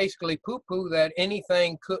 they just basically poo-poo that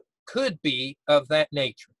anything could be of that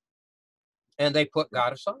nature. And they put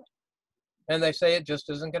God aside. And they say it just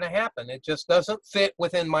isn't going to happen. It just doesn't fit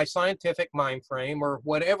within my scientific mind frame or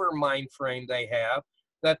whatever mind frame they have,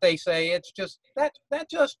 that they say it's just, that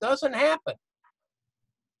just doesn't happen.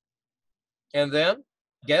 And then,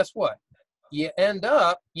 guess what? You end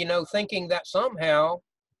up, you know, thinking that somehow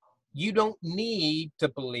you don't need to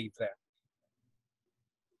believe that.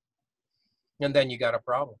 And then you got a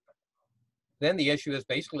problem. Then the issue is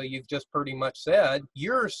basically you've just pretty much said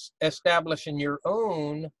you're establishing your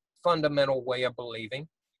own fundamental way of believing.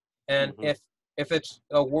 And if it's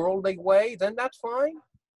a worldly way, then that's fine.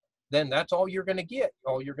 Then that's all you're going to get.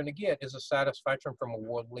 All you're going to get is a satisfaction from a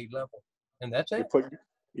worldly level. And that's it.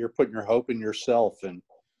 You're putting your hope in yourself. And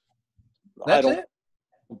that's I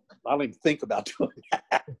don't even think about doing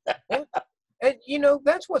that. And, you know,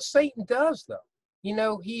 that's what Satan does, though. You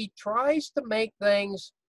know, he tries to make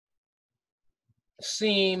things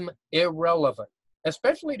seem irrelevant,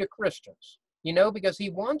 especially to Christians, you know, because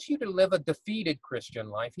he wants you to live a defeated Christian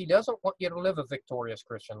life. He doesn't want you to live a victorious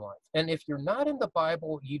Christian life. And if you're not in the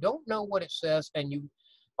Bible, you don't know what it says, and you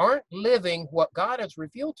aren't living what God has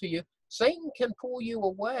revealed to you, Satan can pull you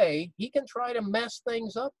away. He can try to mess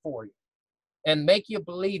things up for you and make you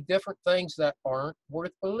believe different things that aren't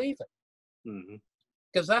worth believing.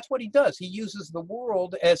 Because that's what he does. He uses the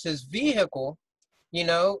world as his vehicle, you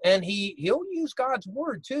know, and he'll use God's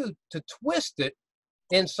word too to twist it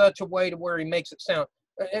in such a way to where he makes it sound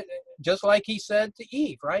just like he said to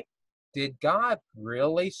Eve, right? Did God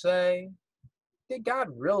really say? Did God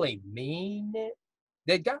really mean it?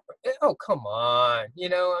 Did God? Oh, come on. You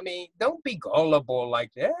know, I mean, don't be gullible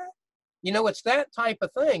like that. You know, it's that type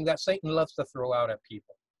of thing that Satan loves to throw out at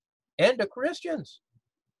people and to Christians.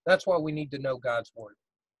 That's why we need to know God's word.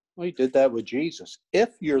 Well, he did that with Jesus. If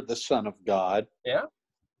you're the Son of God. Yeah.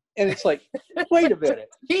 And it's like, wait a minute.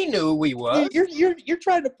 He knew who he was. You're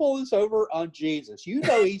trying to pull this over on Jesus. You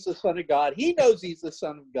know he's the Son of God. He knows he's the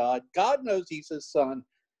Son of God. God knows he's his son.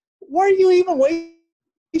 Why are you even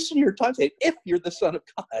wasting your time saying, if you're the Son of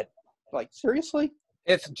God? Like, seriously?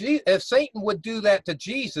 If Satan would do that to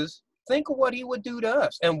Jesus, think of what he would do to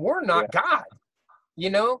us. And we're not God, you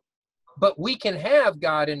know? But we can have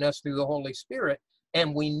God in us through the Holy Spirit.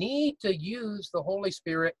 And we need to use the Holy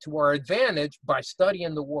Spirit to our advantage by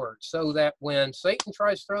studying the Word, so that when Satan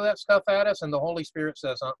tries to throw that stuff at us and the Holy Spirit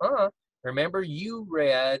says, remember you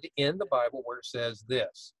read in the Bible where it says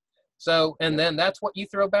this. So, and then that's what you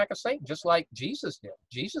throw back at Satan, just like Jesus did.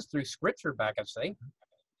 Jesus threw Scripture back at Satan,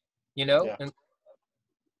 you know? Yeah. And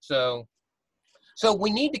so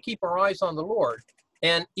we need to keep our eyes on the Lord.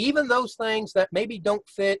 And even those things that maybe don't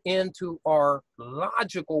fit into our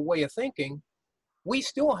logical way of thinking, we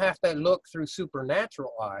still have to look through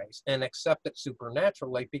supernatural eyes and accept it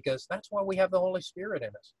supernaturally, because that's why we have the Holy Spirit in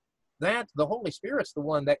us. That the Holy Spirit's the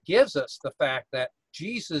one that gives us the fact that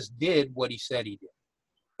Jesus did what he said he did.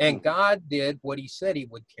 And God did what he said he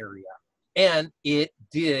would carry out. And it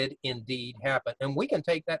did indeed happen. And we can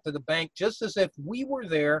take that to the bank just as if we were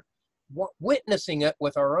there witnessing it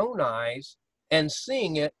with our own eyes and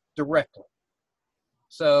seeing it directly.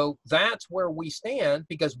 So that's where we stand,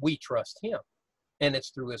 because we trust him. And it's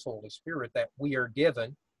through his Holy Spirit that we are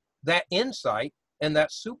given that insight and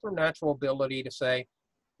that supernatural ability to say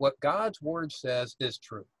what God's word says is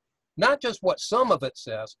true. Not just what some of it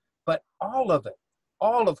says, but all of it.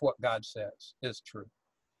 All of what God says is true.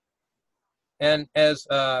 And as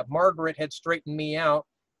Margaret had straightened me out,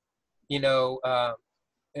 you know,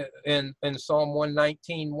 in Psalm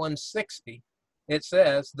 119, 160, it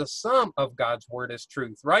says the sum of God's word is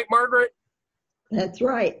truth. Right, Margaret? That's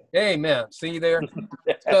right. Amen. See there?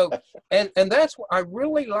 So, and that's what I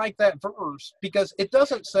really like that verse, because it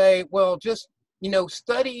doesn't say, well, just,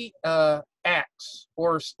 study Acts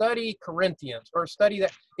or study Corinthians or study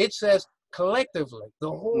that. It says collectively, the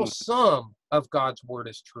whole sum of God's word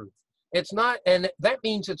is truth. It's not, and that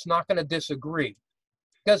means it's not going to disagree.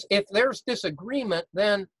 Because if there's disagreement,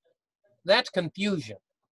 then that's confusion.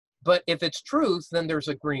 But if it's truth, then there's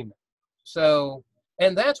agreement. So,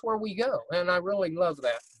 and that's where we go. And I really love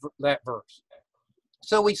that verse.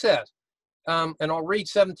 So he says, and I'll read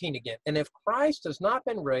 17 again. And if Christ has not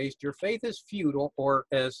been raised, your faith is futile, or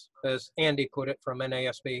as Andy put it from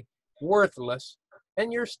NASB, worthless,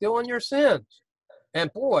 and you're still in your sins.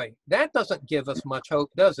 And boy, that doesn't give us much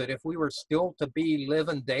hope, does it? If we were still to be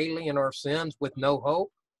living daily in our sins with no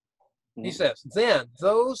hope. He says, then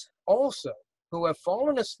those also who have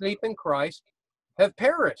fallen asleep in Christ have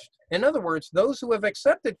perished. In other words, those who have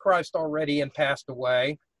accepted Christ already and passed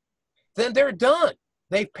away, then they're done.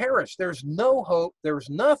 They've perished. There's no hope. There's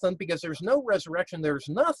nothing, because there's no resurrection. There's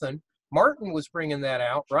nothing. Martin was bringing that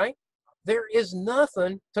out, right? There is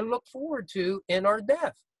nothing to look forward to in our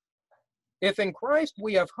death. If in Christ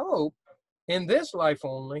we have hope in this life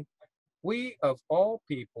only, we of all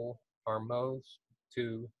people are most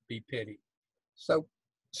to be pitied. So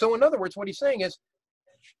in other words, what he's saying is,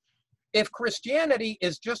 if Christianity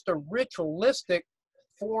is just a ritualistic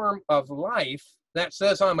form of life that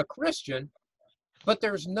says I'm a Christian, but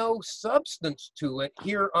there's no substance to it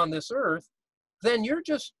here on this earth, then you're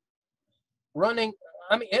just running.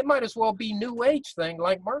 I mean, it might as well be New Age thing,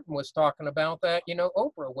 like Martin was talking about, that,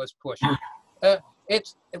 Oprah was pushing.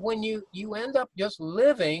 It's when you end up just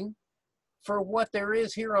living for what there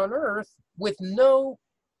is here on earth with no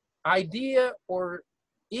idea or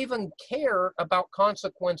even care about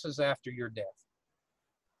consequences after your death.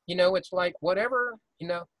 It's like whatever,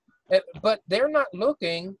 but they're not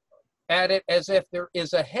looking at it as if there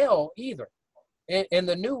is a hell either. In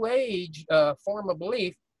the New Age form of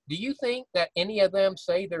belief, do you think that any of them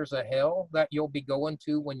say there's a hell that you'll be going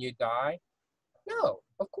to when you die? No,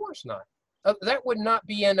 of course not. That would not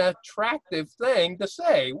be an attractive thing to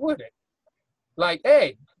say, would it? Like,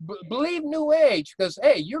 hey, believe New Age, because,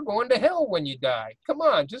 hey, you're going to hell when you die. Come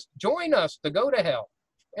on, just join us to go to hell.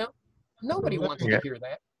 Nobody wants to hear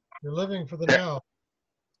that. You're living for the now.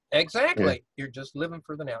 Exactly. Yeah. You're just living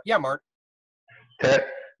for the now. Yeah, Mark.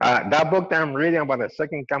 That book that I'm reading about the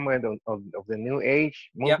second coming of the New Age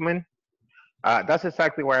movement, that's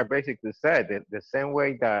exactly what I basically said. The same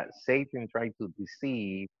way that Satan tried to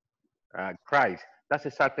deceive Christ, that's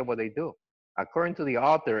exactly what they do. According to the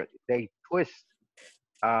author, they twist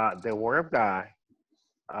the word of God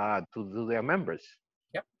to do their members.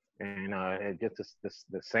 Yep. And just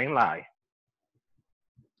the same lie.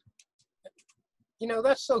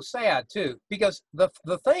 That's so sad too, because the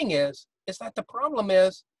thing is that the problem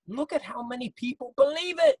is, look at how many people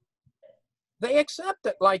believe it. They accept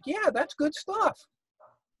it like, yeah, that's good stuff.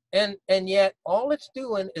 And yet all it's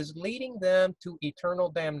doing is leading them to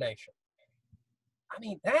eternal damnation. I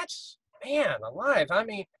mean, that's, man alive. I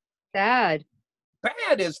mean, sad.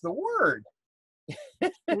 Bad is the word.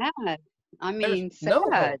 Sad. I mean, There's no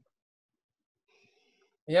sad. hope.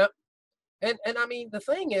 Yep. And I mean, the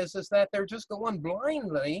thing is that they're just going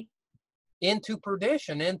blindly into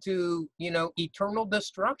perdition, into, eternal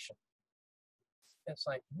destruction. It's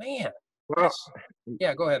like, man. Well,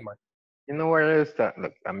 yeah, go ahead, Mark. You know what it is?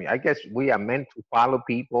 Look, I mean, I guess we are meant to follow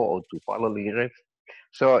people or to follow leaders.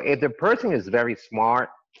 So if the person is very smart,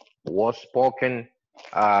 well-spoken,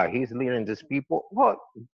 he's leading these people, well,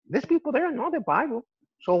 these people, they don't know the Bible.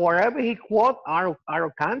 So wherever he quotes out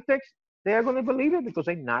of context, they're going to believe it, because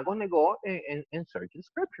they're not going to go and search the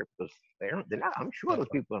scripture, because they're not. I'm sure those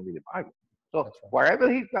people don't read the Bible. So wherever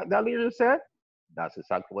that leader said, that's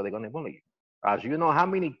exactly what they're going to believe. As you know, how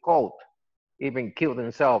many cults even kill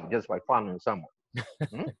themselves just by following someone?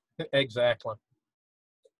 Exactly.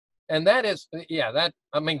 And that is,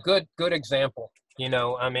 I mean, good example.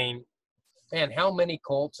 I mean, man, how many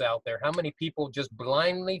cults out there? How many people just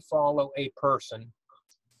blindly follow a person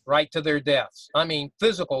right to their deaths? I mean,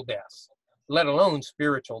 physical deaths, let alone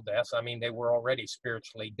spiritual deaths. I mean, they were already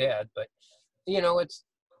spiritually dead, but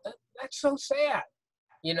that's so sad.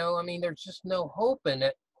 I mean, there's just no hope in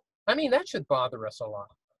it. I mean, that should bother us a lot.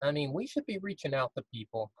 I mean, we should be reaching out to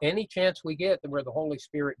people any chance we get where the Holy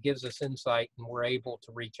Spirit gives us insight and we're able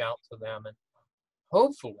to reach out to them, and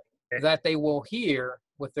hopefully that they will hear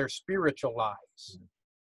with their spiritual eyes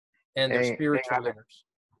and their spiritual ears.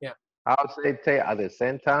 Yeah. I'll say at the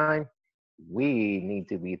same time, we need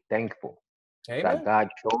to be thankful that God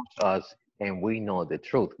chose us and we know the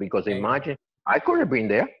truth. Because imagine, I could have been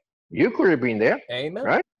there. You could have been there, Amen.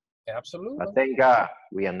 right? Absolutely. But thank God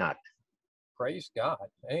we are not. Praise God.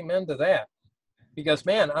 Amen to that. Because,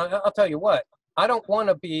 man, I'll tell you what, I don't want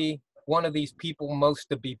to be one of these people most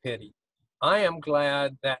to be pitied. I am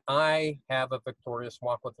glad that I have a victorious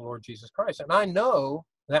walk with the Lord Jesus Christ. And I know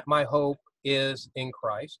that my hope is in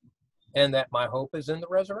Christ and that my hope is in the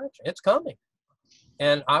resurrection. It's coming.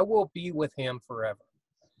 And I will be with him forever.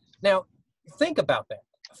 Now, think about that.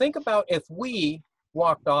 Think about if we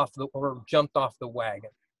walked off or jumped off the wagon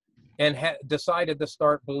and decided to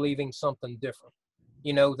start believing something different,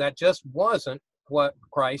 that just wasn't what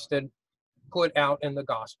Christ had put out in the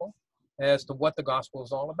gospel as to what the gospel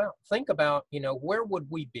is all about. Think about, where would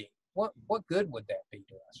we be? What good would that be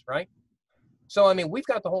to us, right? So, I mean, we've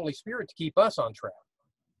got the Holy Spirit to keep us on track.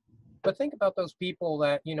 But think about those people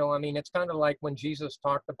that, it's kind of like when Jesus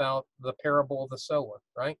talked about the parable of the sower,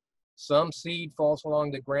 right? Some seed falls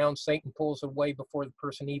along the ground, Satan pulls away before the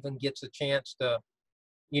person even gets a chance to,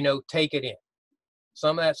 take it in.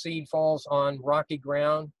 Some of that seed falls on rocky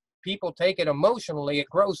ground. People take it emotionally. It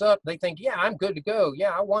grows up. They think, yeah, I'm good to go.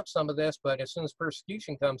 Yeah, I want some of this. But as soon as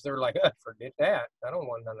persecution comes, they're like, forget that. I don't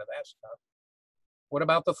want none of that stuff. What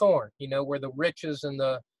about the thorn? Where the riches and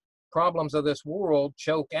the problems of this world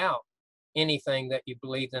choke out anything that you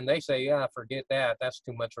believe in. They say, yeah, forget that. That's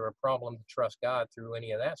too much of a problem to trust God through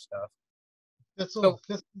any of that stuff. Thistles.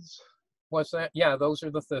 What's that? Yeah, those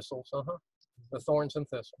are the thistles. The thorns and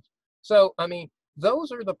thistles. So, I mean,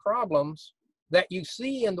 those are the problems that you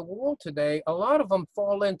see in the world today. A lot of them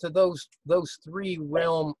fall into those three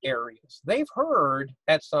realm areas. They've heard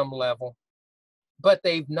at some level, but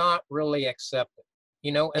they've not really accepted,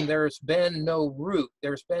 and there's been no root.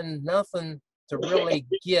 There's been nothing to really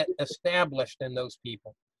get established in those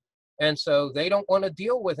people. And so they don't want to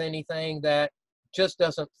deal with anything that just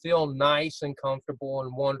doesn't feel nice and comfortable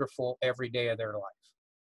and wonderful every day of their life.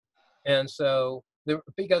 And so,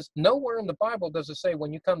 because nowhere in the Bible does it say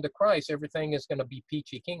when you come to Christ, everything is going to be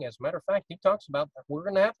peachy keen. As a matter of fact, he talks about that we're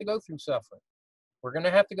going to have to go through suffering. We're going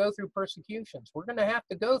to have to go through persecutions. We're going to have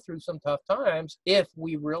to go through some tough times if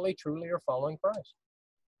we really, truly are following Christ.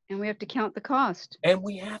 And we have to count the cost. And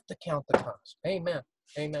we have to count the cost. Amen.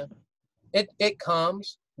 Amen. It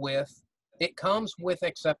comes with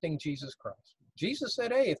accepting Jesus Christ. Jesus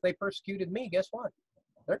said, hey, if they persecuted me, guess what?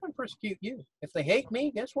 They're going to persecute you. If they hate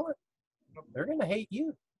me, guess what? They're going to hate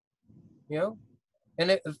you.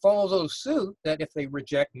 And it follows suit that if they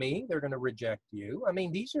reject me, they're going to reject you. I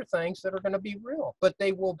mean, these are things that are going to be real, but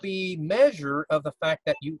they will be measure of the fact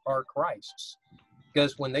that you are Christ's.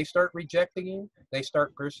 Because when they start rejecting you, they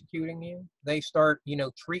start persecuting you, they start,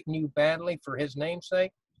 treating you badly for his name's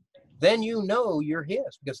sake, then you're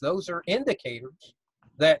his, because those are indicators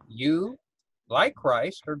that you, like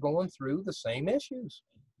Christ, are going through the same issues.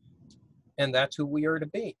 And that's who we are to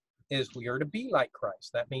be, we are to be like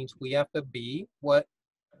Christ. That means we have to be what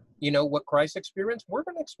Christ experienced, we're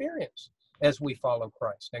going to experience as we follow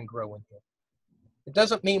Christ and grow in him. It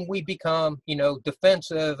doesn't mean we become,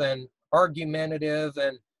 defensive and argumentative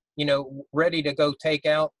and, ready to go take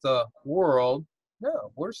out the world.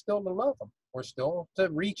 No, we're still to love them. We're still to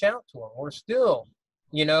reach out to them. We're still,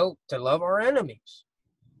 to love our enemies,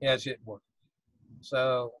 as it were.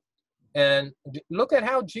 So, and look at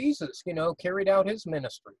how Jesus, carried out his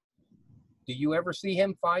ministry. Do you ever see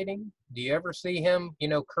him fighting? Do you ever see him,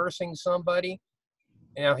 cursing somebody?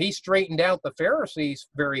 Now, he straightened out the Pharisees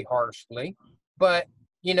very harshly, but,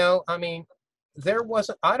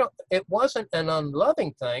 it wasn't an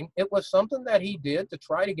unloving thing. It was something that he did to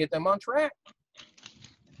try to get them on track.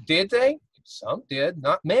 Did they? Some did,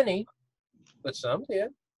 not many, but some did.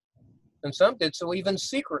 And some did so even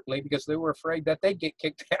secretly because they were afraid that they'd get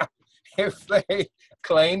kicked out if they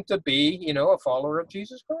claimed to be, a follower of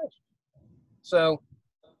Jesus Christ. So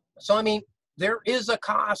I mean, there is a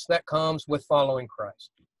cost that comes with following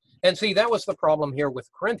Christ. And see, that was the problem here with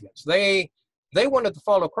Corinthians. They wanted to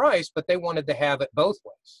follow Christ, but they wanted to have it both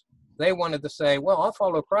ways. They wanted to say, well, I'll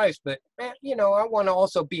follow Christ, but, I want to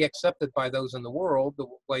also be accepted by those in the world the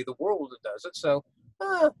way the world does it. So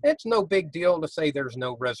it's no big deal to say there's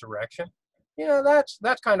no resurrection.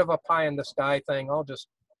 That's kind of a pie in the sky thing. I'll just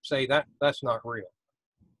say that's not real.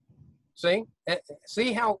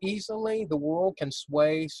 See how easily the world can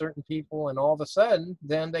sway certain people, and all of a sudden,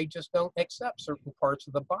 then they just don't accept certain parts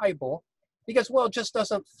of the Bible because, well, it just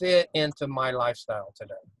doesn't fit into my lifestyle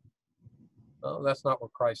today. Well, that's not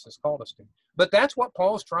what Christ has called us to. But that's what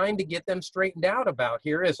Paul's trying to get them straightened out about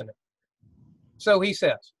here, isn't it? So he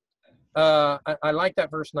says, I like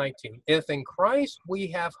that verse 19. If in Christ we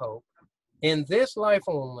have hope, in this life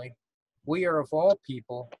only, we are of all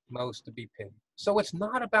people most to be pitied. So it's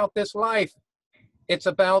not about this life. It's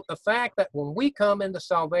about the fact that when we come into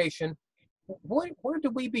salvation, where do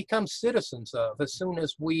we become citizens of as soon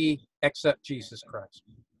as we accept Jesus Christ?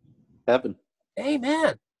 Heaven.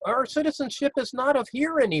 Amen. Our citizenship is not of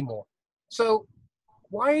here anymore. So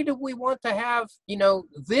why do we want to have,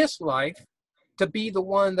 this life to be the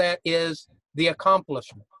one that is the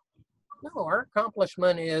accomplishment? No, our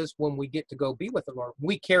accomplishment is when we get to go be with the Lord.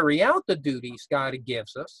 We carry out the duties God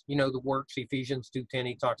gives us. The works, Ephesians 2:10,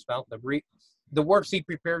 he talks about the works he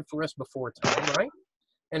prepared for us before time, right?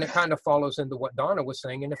 And it kind of follows into what Donna was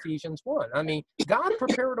saying in Ephesians 1. I mean, God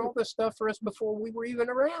prepared all this stuff for us before we were even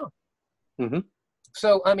around. Mm-hmm.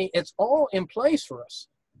 So, it's all in place for us.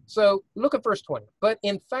 So look at verse 20. But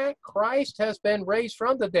in fact, Christ has been raised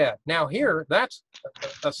from the dead. Now here, that's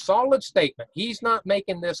a solid statement. He's not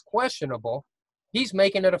making this questionable. He's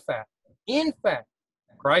making it a fact. In fact,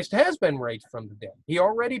 Christ has been raised from the dead. He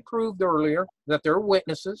already proved earlier that there are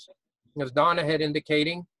witnesses, as Donna had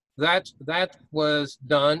indicating. That was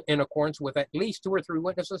done in accordance with at least 2 or 3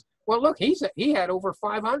 witnesses. Well, look, he had over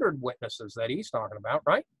 500 witnesses that he's talking about,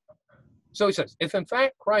 right? So he says, in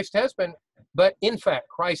fact, Christ has been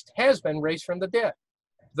raised from the dead,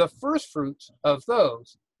 the first fruits of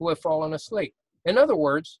those who have fallen asleep. In other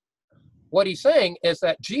words, what he's saying is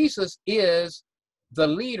that Jesus is the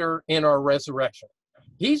leader in our resurrection.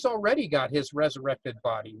 He's already got his resurrected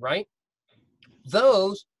body, right?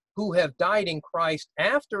 Those who have died in Christ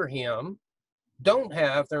after him don't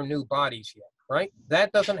have their new bodies yet, right?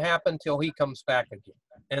 That doesn't happen till he comes back again.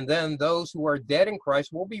 And then those who are dead in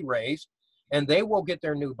Christ will be raised, and they will get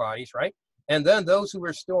their new bodies, right? And then those who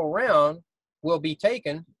are still around will be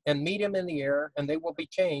taken and meet him in the air, and they will be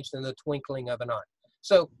changed in the twinkling of an eye.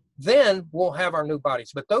 So then we'll have our new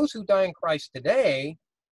bodies. But those who die in Christ today,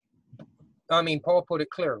 Paul put it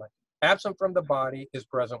clearly, absent from the body is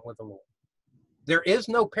present with the Lord. There is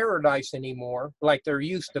no paradise anymore like there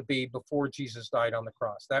used to be before Jesus died on the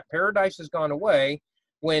cross. That paradise has gone away.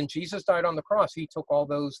 When Jesus died on the cross, he took all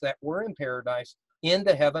those that were in paradise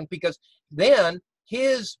into heaven, because then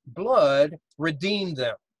his blood redeemed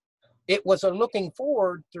them. It was a looking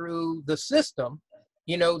forward through the system,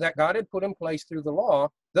 that God had put in place through the law.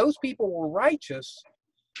 Those people were righteous,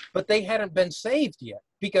 but they hadn't been saved yet,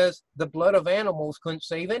 because the blood of animals couldn't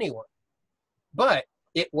save anyone. But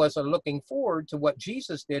it was a looking forward to what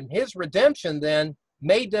Jesus did. His redemption then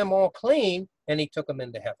made them all clean, and he took them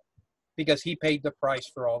into heaven because he paid the price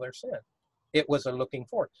for all their sin. It was a looking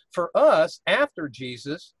forward. For us, after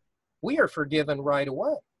Jesus, we are forgiven right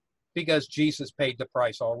away because Jesus paid the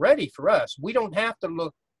price already for us. We don't have to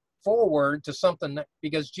look forward to something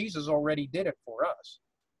because Jesus already did it for us.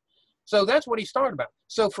 So that's what he's talking about.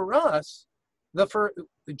 So for us,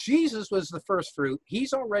 Jesus was the first fruit.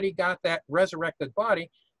 He's already got that resurrected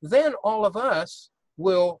body. Then all of us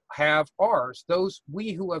will have ours, those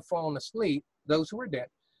we who have fallen asleep, those who are dead.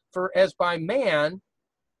 For as by a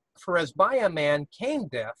man came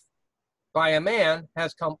death, by a man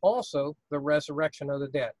has come also the resurrection of the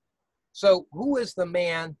dead. So who is the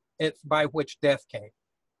man by which death came?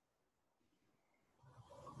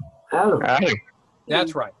 Adam.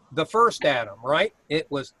 That's right. The first Adam, right? It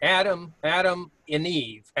was Adam and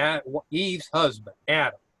Eve, Eve's husband,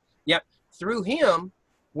 Adam. Yep. Through him,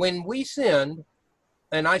 when we sinned,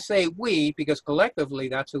 and I say we because collectively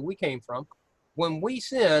that's who we came from, when we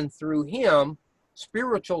sinned, through him,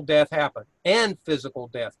 spiritual death happened, and physical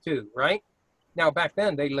death too, right? Now, back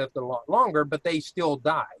then, they lived a lot longer, but they still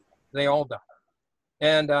died. They all died.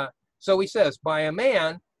 And so he says, by a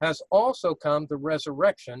man has also come the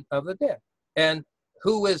resurrection of the dead. And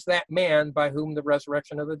who is that man by whom the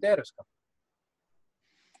resurrection of the dead has come?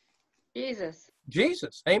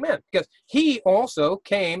 Jesus, amen. Because he also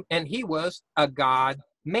came and he was a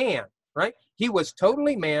God-man, right? He was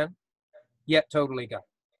totally man, yet totally God.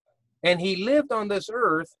 And he lived on this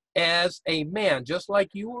earth as a man, just like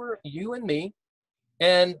you and me.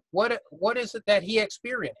 And what is it that he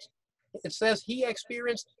experienced? It says he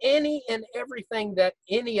experienced any and everything that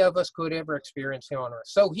any of us could ever experience here on earth.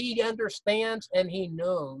 So he understands and he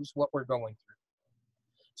knows what we're going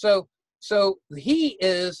through. So he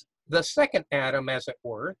is the second Adam, as it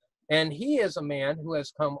were, and he is a man who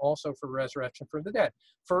has come also for resurrection from the dead.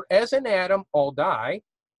 For as in Adam all die,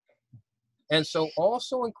 and so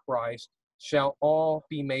also in Christ shall all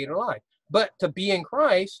be made alive. But to be in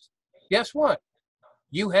Christ, guess what?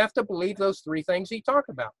 You have to believe those 3 things he talked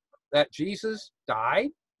about. That Jesus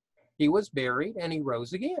died, he was buried, and he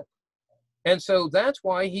rose again. And so that's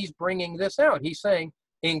why he's bringing this out. He's saying,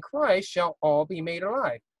 in Christ shall all be made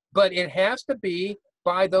alive. But it has to be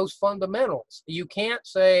by those fundamentals. You can't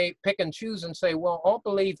say, pick and choose and say, well, I'll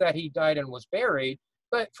believe that he died and was buried,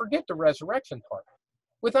 but forget the resurrection part.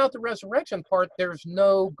 Without the resurrection part, there's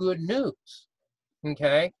no good news.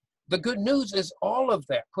 Okay? The good news is all of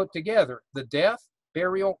that put together: the death,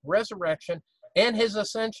 burial, resurrection, and his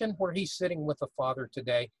ascension, where he's sitting with the Father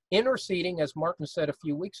today, interceding, as Martin said a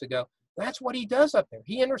few weeks ago. That's what he does up there.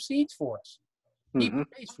 He intercedes for us. He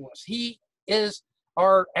prays for us. He is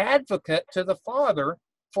our advocate to the Father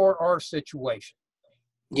for our situation.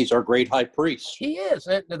 He's our great high priest. He is.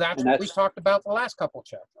 And that's what we talked about the last couple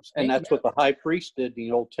chapters. And that's what the high priest did in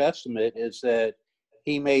the Old Testament, is that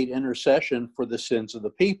he made intercession for the sins of the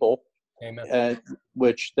people,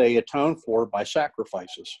 which they atone for by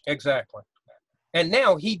sacrifices. Exactly. And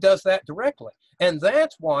now he does that directly. And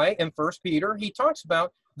that's why in 1 Peter, he talks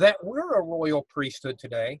about that we're a royal priesthood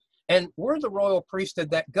today, and we're the royal priesthood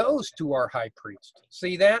that goes to our high priest.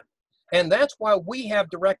 See that? And that's why we have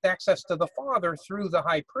direct access to the Father through the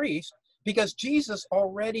high priest, because Jesus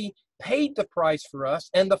already paid the price for us,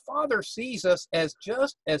 and the Father sees us as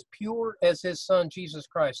just as pure as his Son, Jesus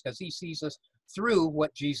Christ, because he sees us through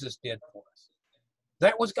what Jesus did for us.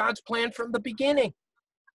 That was God's plan from the beginning.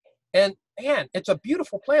 And man, it's a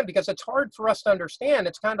beautiful plan, because it's hard for us to understand.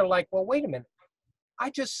 It's kind of like, well, wait a minute. I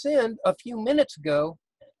just sinned a few minutes ago,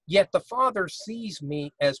 yet the Father sees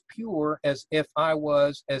me as pure as if I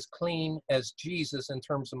was as clean as Jesus in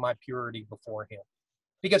terms of my purity before him.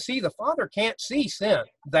 Because see, the Father can't see sin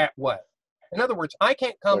that way. In other words, I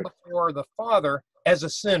can't come before the Father as a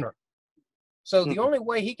sinner. So the only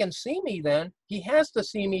way he can see me then, he has to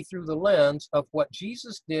see me through the lens of what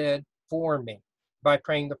Jesus did for me by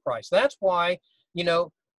paying the price. That's why, you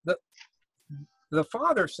know, the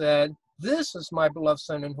Father said, "This is my beloved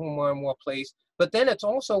Son in whom I am well pleased." But then it's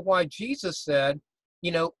also why Jesus said,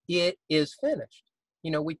 you know, it is finished.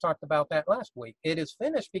 You know, we talked about that last week. It is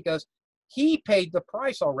finished because he paid the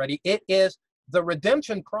price already. It is the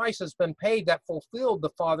redemption price has been paid that fulfilled the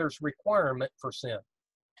Father's requirement for sin.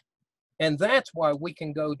 And that's why we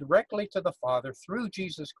can go directly to the Father through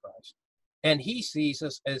Jesus Christ. And he sees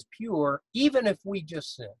us as pure, even if we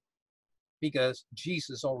just sin, because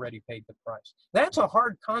Jesus already paid the price. That's a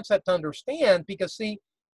hard concept to understand, because see,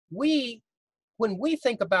 when we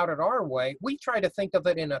think about it our way, we try to think of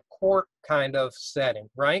it in a court kind of setting,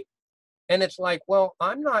 right? And it's like, well,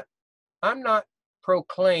 I'm not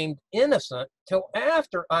proclaimed innocent till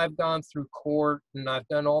after I've gone through court and I've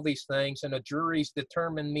done all these things and a jury's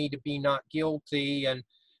determined me to be not guilty.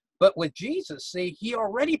 But with Jesus, see, he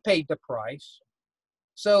already paid the price.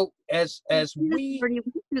 So as we went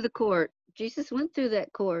through the court, Jesus went through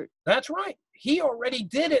that court. That's right. He already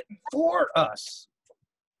did it for us.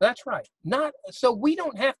 That's right. So we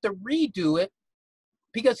don't have to redo it,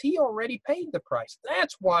 because he already paid the price.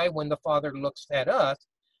 That's why when the Father looks at us,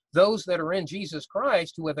 those that are in Jesus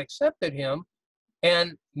Christ who have accepted him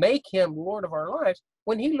and make him Lord of our lives,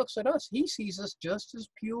 when he looks at us, he sees us just as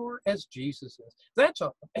pure as Jesus is.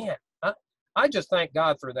 I just thank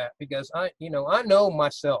God for that, because I know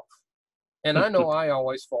myself, and I know I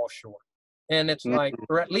always fall short. And it's like,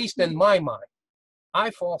 or at least in my mind, I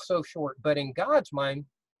fall so short. But in God's mind,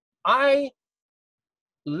 I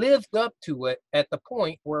lived up to it at the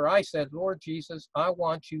point where I said, Lord Jesus, I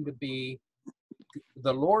want you to be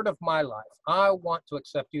the Lord of my life. I want to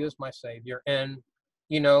accept you as my Savior. And,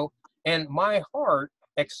 and my heart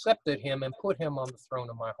accepted him and put him on the throne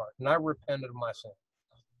of my heart. And I repented of my sin.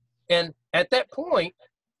 And at that point,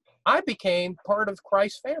 I became part of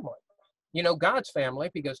Christ's family, God's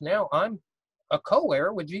family, because now I'm a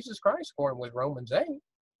co-heir with Jesus Christ, according with Romans 8.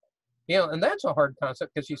 And that's a hard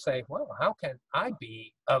concept, because you say, well, how can I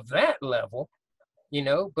be of that level?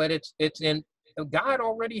 But it's in God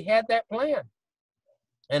already had that plan.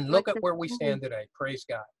 And look at where we stand today. Praise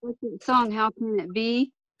God. What's the song, How Can It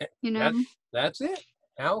Be? That's it.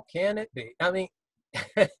 How can it be? I mean,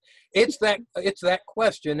 it's that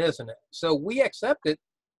question, isn't it? So we accept it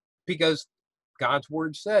because God's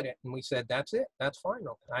word said it. And we said, that's it. That's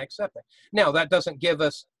final. I accept it. Now, that doesn't give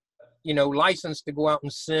us, license to go out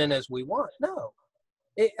and sin as we want. No.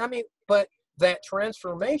 But that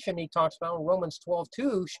transformation he talks about in Romans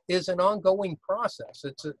 12:2 is an ongoing process.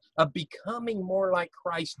 It's a becoming more like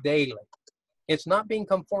Christ daily. It's not being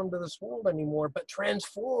conformed to this world anymore, but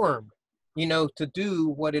transformed, to do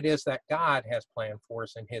what it is that God has planned for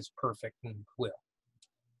us in his perfect will.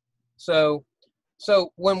 So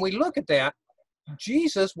when we look at that,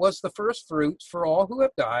 Jesus was the first fruits for all who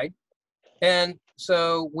have died. And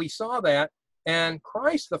so we saw that, and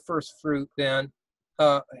Christ the first fruit then,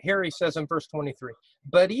 here he says in verse 23,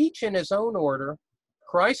 but each in his own order,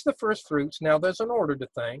 Christ the first fruits. Now there's an order to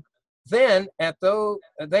things. Then at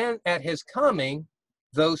his coming,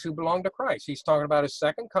 those who belong to Christ. He's talking about his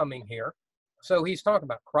second coming here. So he's talking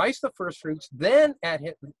about Christ the first fruits, then at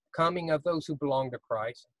his coming of those who belong to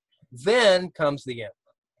Christ, then comes the end,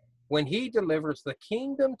 when he delivers the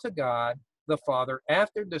kingdom to God the Father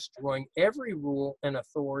after destroying every rule and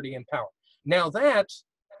authority and power. Now that's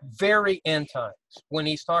very end times when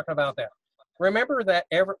he's talking about that. Remember that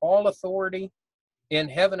all authority in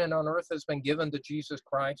heaven and on earth has been given to Jesus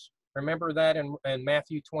Christ. Remember that in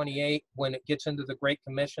Matthew 28 when it gets into the Great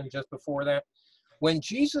Commission just before that. When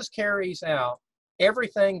Jesus carries out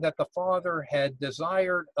everything that the Father had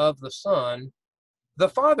desired of the Son, the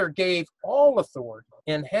Father gave all authority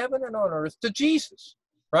in heaven and on earth to Jesus,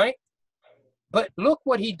 right? But look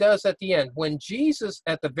what he does at the end. When Jesus,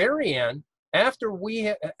 at the very end, after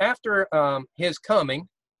his coming,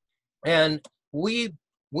 and we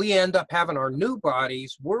end up having our new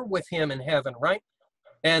bodies, we're with him in heaven, right?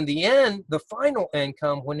 And the end, the final end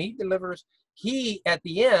come when he at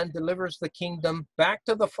the end delivers the kingdom back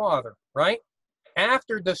to the Father, right?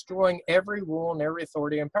 After destroying every rule and every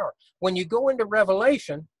authority and power. When you go into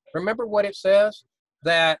Revelation, remember what it says?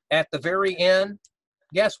 That at the very end,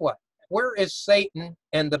 guess what? Where is Satan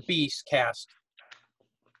and the beast cast?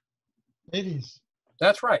 Hades.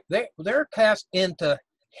 That's right. They're cast into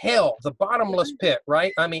hell, the bottomless pit,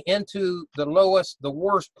 right? I mean, into the lowest, the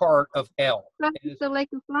worst part of hell. That's the lake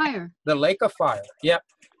of fire. The lake of fire. Yep.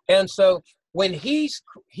 And so when he's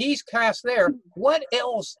cast there, what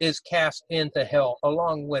else is cast into hell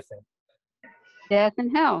along with him? Death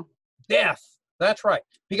and hell. Death. That's right.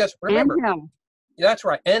 Because remember, And hell. that's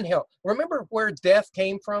right, and hell. Remember where death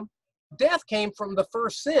came from? Death came from the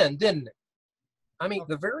first sin, didn't it? I mean,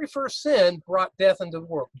 the very first sin brought death into the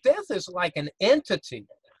world. Death is like an entity,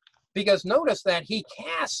 because notice that he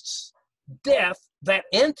casts death, that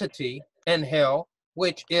entity, and hell,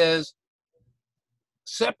 which is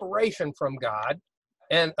separation from God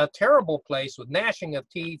and a terrible place with gnashing of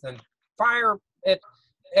teeth and fire.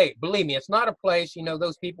 Hey, believe me, it's not a place,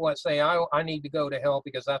 those people that say, I need to go to hell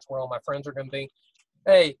because that's where all my friends are going to be.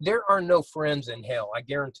 Hey, there are no friends in hell, I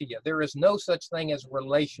guarantee you. There is no such thing as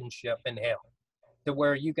relationship in hell to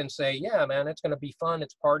where you can say, yeah, man, it's going to be fun.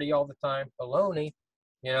 It's party all the time. Baloney,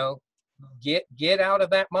 get out of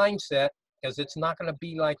that mindset, because it's not going to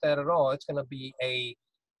be like that at all. It's going to be a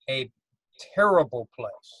terrible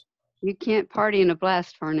place. You can't party in a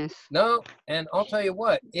blast furnace. No, and I'll tell you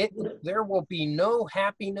what, there will be no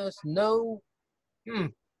happiness, and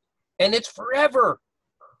it's forever.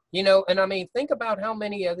 And I mean, think about how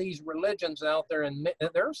many of these religions out there, and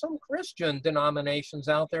there are some Christian denominations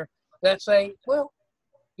out there that say, well,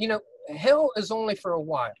 hell is only for a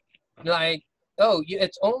while. Like,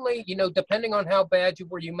 it's only, depending on how bad you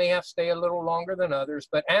were, you may have to stay a little longer than others,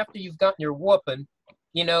 but after you've gotten your whooping,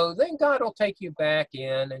 then God will take you back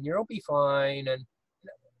in and you'll be fine. And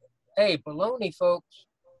hey, baloney, folks,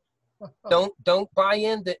 don't buy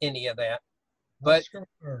into any of that. But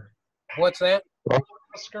what's that?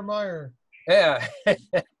 Oscar Mayer. Yeah.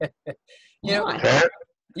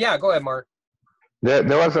 Yeah, go ahead, Mark. There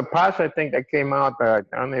was a pastor, I think, that came out, I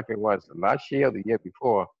don't know if it was last year or the year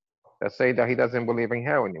before, that said that he doesn't believe in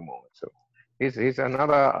hell anymore. So he's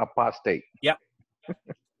another apostate. Yeah.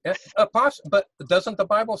 But doesn't the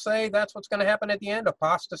Bible say that's what's going to happen at the end?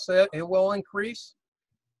 Apostasy, it will increase.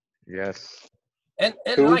 Yes. And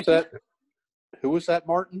who was that? Who was that,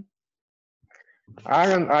 Martin?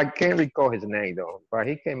 I can't recall his name though, but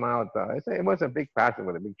he came out. It was a big pastor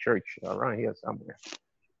with a big church around here somewhere.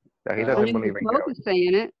 That he doesn't believe in the Pope hell. is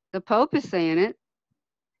saying it. The Pope is saying it.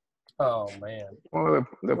 Oh man. Well,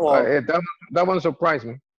 that won't surprise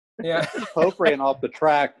me. Yeah. The Pope ran off the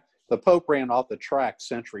track. The Pope ran off the track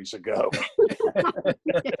centuries ago.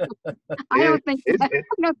 I don't think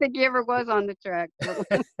he ever was on the track. No,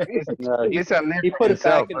 He's a liberal he put it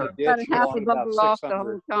himself, back in the Got ditch a happy long about bubble off the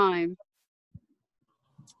 600. whole time.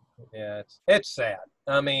 Yeah, it's sad.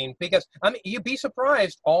 I mean, because you'd be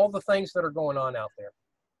surprised all the things that are going on out there.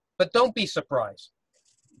 But don't be surprised.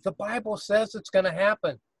 The Bible says it's going to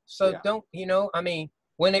happen. So don't,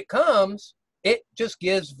 when it comes, it just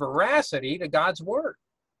gives veracity to God's word.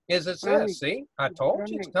 As it says, Right. see, I told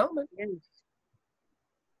you it's Right. coming. Yes.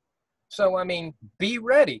 So, be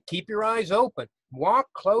ready. Keep your eyes open. Walk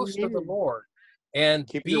close to the Amen. Lord. And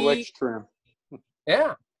Keep your wicks trim.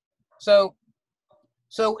 Yeah. So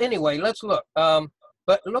anyway, let's look.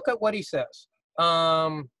 But look at what he says.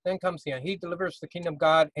 Then comes the end. He delivers the kingdom of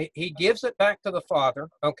God. He gives it back to the Father.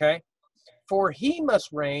 Okay. For he must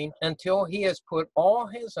reign until he has put all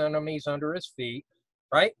his enemies under his feet.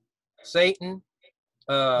 Right? Satan,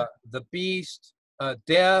 the beast,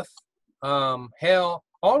 death, hell.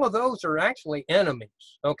 all of those are actually enemies,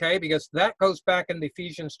 okay? Because that goes back into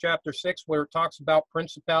Ephesians chapter 6, where it talks about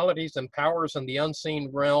principalities and powers in the unseen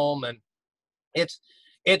realm. And it's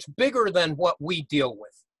bigger than what we deal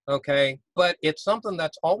with, okay? But it's something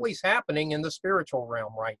that's always happening in the spiritual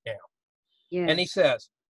realm right now. Yeah. And he says,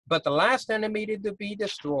 but the last enemy to be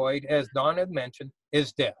destroyed, as Don had mentioned,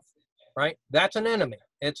 is death, right? That's an enemy.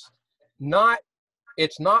 It's not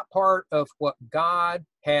part of what God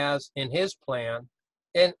has in his plan.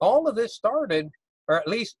 And all of this started, or at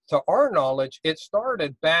least to our knowledge, it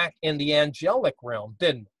started back in the angelic realm,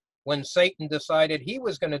 didn't it? When Satan decided he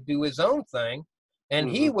was going to do his own thing, and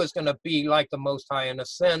he was going to be like the Most High and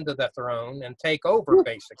ascend to the throne and take over,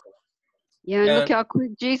 basically. Yeah, and look how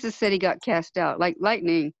quick Jesus said he got cast out, like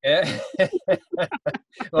lightning.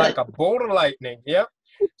 Like a bolt of lightning. Yep.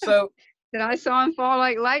 So That I saw him fall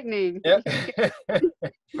like lightning. yep.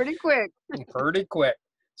 Pretty quick. Pretty quick.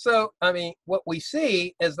 So, I mean, what we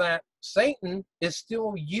see is that Satan is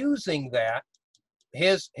still using that,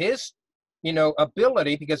 his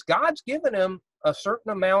ability, because God's given him a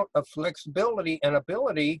certain amount of flexibility and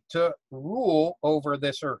ability to rule over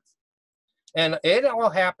this earth. And it all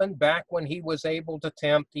happened back when he was able to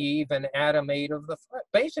tempt Eve, and Adam ate of the fruit.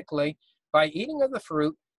 Basically, by eating of the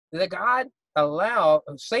fruit,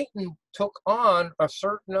 Satan took on a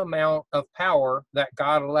certain amount of power that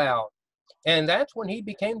God allowed. And that's when he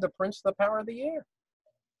became the prince of the power of the air.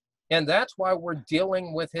 And that's why we're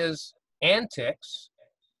dealing with his antics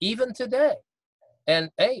even today. And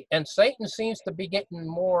Satan seems to be getting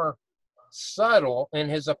more subtle in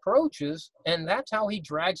his approaches, and that's how he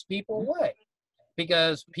drags people away.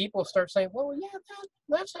 Because people start saying, well, yeah,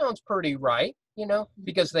 that sounds pretty right,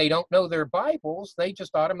 because they don't know their Bibles. They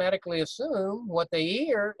just automatically assume what they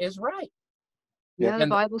hear is right. Yeah, the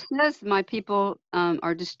Bible says my people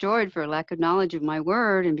are destroyed for lack of knowledge of my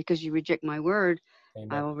word, and because you reject my word, Amen.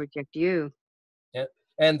 I will reject you.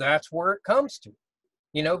 And that's where it comes to.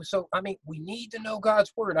 So, I mean, we need to know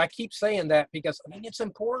God's word. I keep saying that because, it's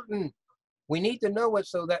important. We need to know it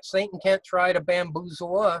so that Satan can't try to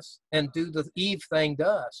bamboozle us and do the Eve thing to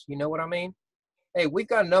us. You know what I mean? Hey, we've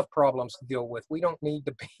got enough problems to deal with. We don't need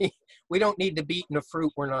to be eating a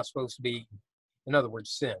fruit we're not supposed to be eating. In other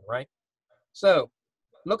words, sin, right? So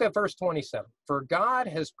look at verse 27. For God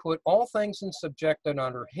has put all things in subjection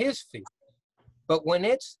under his feet. But when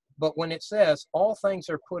it says all things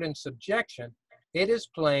are put in subjection, it is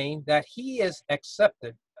plain that he is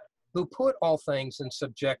accepted who put all things in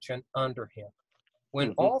subjection under him.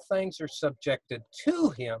 When all things are subjected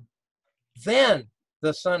to him, then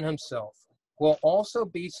the Son himself will also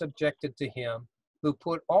be subjected to him who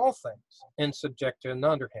put all things in subjection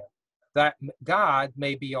under him, that God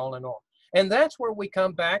may be all in all. And that's where we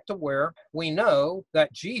come back to where we know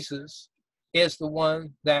that Jesus is the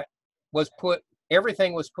one that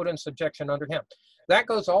everything was put in subjection under him. That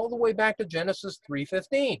goes all the way back to Genesis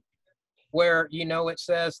 3:15. Where, it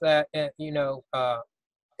says that,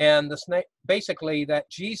 and the snake, basically that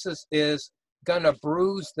Jesus is going to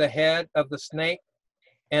bruise the head of the snake,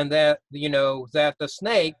 and that, that the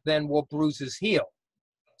snake then will bruise his heel.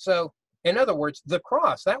 So, in other words, the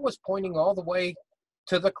cross, that was pointing all the way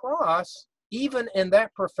to the cross, even in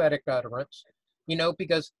that prophetic utterance,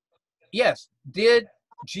 because, yes, did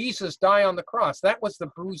Jesus die on the cross? That was the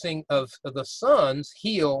bruising of the Son's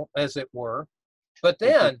heel, as it were. But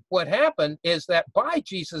then what happened is that by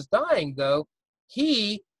Jesus dying, though,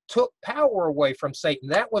 he took power away from Satan.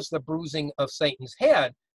 That was the bruising of Satan's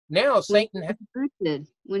head. Now Satan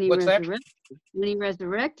when he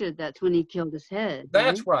resurrected, that's when he killed his head.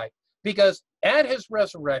 That's right. Because at his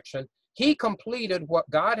resurrection, he completed what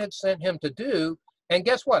God had sent him to do. And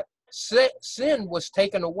guess what? Sin was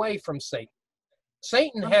taken away from Satan.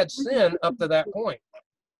 Satan had sin up to that point.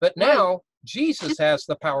 But now Jesus has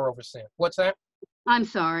the power over sin. What's that? I'm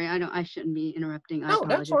sorry. I shouldn't be interrupting. No,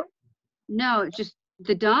 that's fine. No, it's just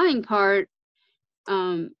the dying part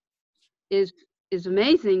is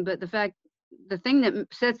amazing, but the thing that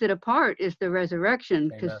sets it apart is the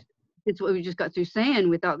resurrection, because it's what we just got through saying.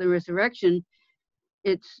 Without the resurrection,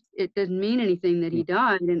 it doesn't mean anything that he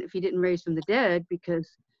died, and if he didn't raise from the dead, because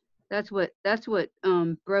that's what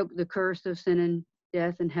broke the curse of sin and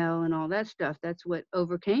death and hell and all that stuff. That's what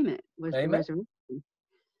overcame it, was the resurrection.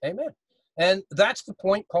 Amen. And that's the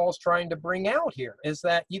point Paul's trying to bring out here, is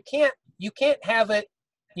that you can't have it,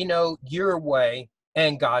 your way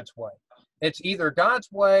and God's way. It's either God's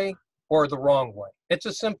way or the wrong way. It's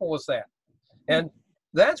as simple as that. And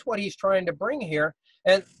that's what he's trying to bring here.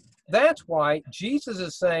 And that's why Jesus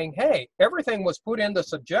is saying, hey, everything was put into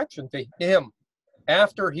subjection to him.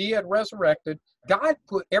 after he had resurrected, God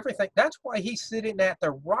put everything. That's why he's sitting at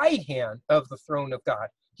the right hand of the throne of God.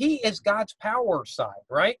 He is God's power side,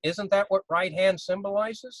 right? Isn't that what right hand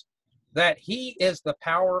symbolizes? That he is the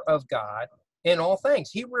power of God in all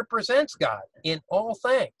things. He represents God in all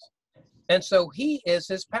things. And so he is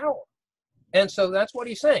his power. And so that's what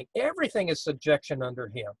he's saying. Everything is subjection under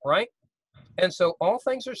him, right? And so all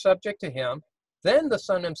things are subject to him. Then the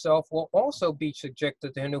Son himself will also be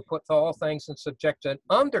subjected to him who puts all things in subjection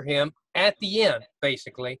under him at the end,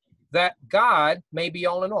 basically, that God may be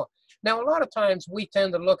all in all. Now, a lot of times we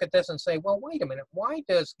tend to look at this and say, well, wait a minute. Why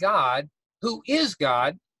does God, who is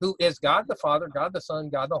God the Father, God the Son,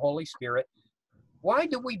 God the Holy Spirit, why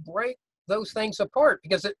do we break those things apart?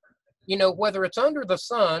 Because it, you know, whether it's under the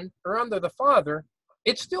Son or under the Father,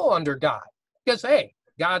 it's still under God. Because, hey,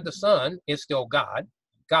 God the Son is still God.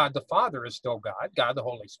 God the Father is still God. God the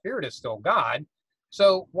Holy Spirit is still God.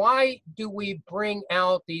 So why do we bring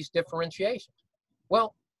out these differentiations?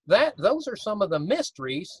 Well, those are some of the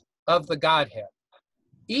mysteries of the Godhead.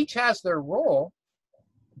 Each has their role,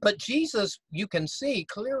 but Jesus, you can see,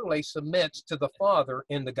 clearly submits to the Father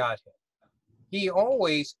in the Godhead. He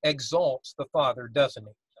always exalts the Father, doesn't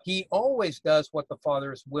he? He always does what the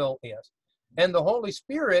Father's will is. And the Holy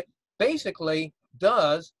Spirit basically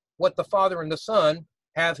does what the Father and the Son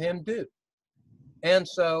have him do. And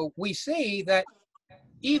so we see that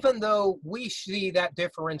even though we see that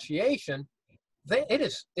differentiation, it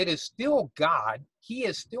is still God. He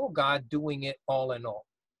is still God doing it all in all.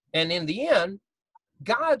 And in the end,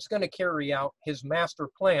 God's going to carry out his master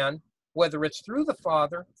plan, whether it's through the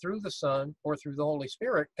Father, through the Son, or through the Holy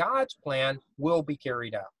Spirit. God's plan will be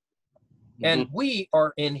carried out. And we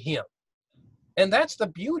are in him. And that's the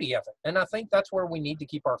beauty of it. And I think that's where we need to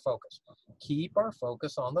keep our focus. Keep our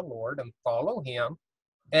focus on the Lord and follow him.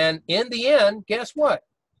 And in the end, guess what?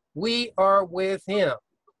 We are with him.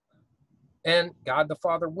 And God the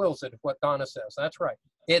Father wills it, what Donna says. That's right.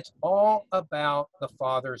 It's all about the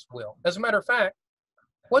Father's will. As a matter of fact,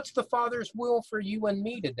 what's the Father's will for you and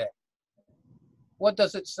me today? What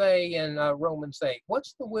does it say in Romans 8?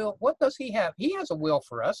 What's the will? What does he have? He has a will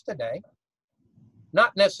for us today.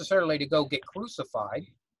 Not necessarily to go get crucified,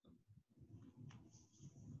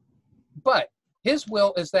 but his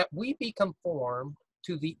will is that we be conformed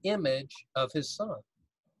to the image of his Son.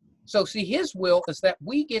 So see, his will is that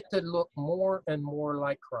we get to look more and more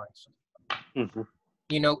like Christ,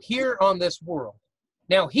 you know, here on this world.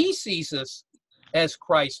 Now, he sees us as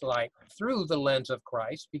Christ-like through the lens of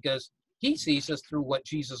Christ because he sees us through what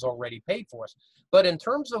Jesus already paid for us. But in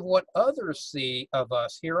terms of what others see of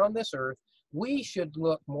us here on this earth, we should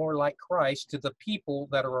look more like Christ to the people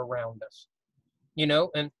that are around us. You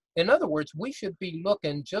know, and in other words, we should be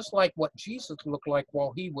looking just like what Jesus looked like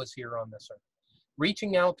while he was here on this earth.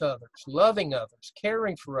 Reaching out to others, loving others,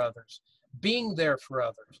 caring for others, being there for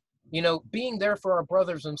others, you know, being there for our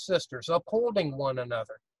brothers and sisters, upholding one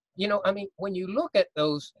another. You know, I mean, when you look at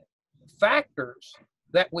those factors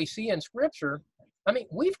that we see in Scripture, I mean,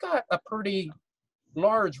 we've got a pretty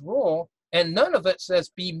large role, and none of it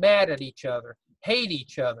says be mad at each other, hate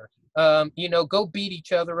each other, you know, go beat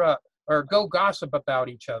each other up, or go gossip about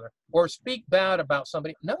each other, or speak bad about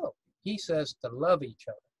somebody. No, he says to love each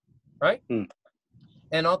other, right?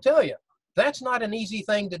 And I'll tell you, that's not an easy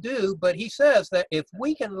thing to do, but he says that if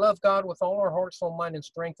we can love God with all our heart, soul, mind, and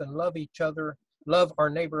strength, and love each other, love our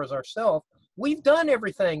neighbor as ourselves, we've done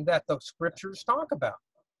everything that the Scriptures talk about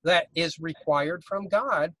that is required from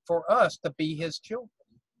God for us to be his children.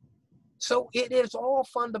 So it is all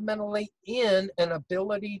fundamentally in an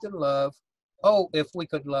ability to love. Oh, if we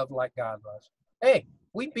could love like God loves, hey,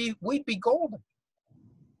 we'd be golden.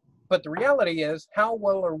 But the reality is, how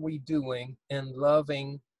well are we doing in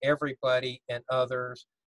loving everybody and others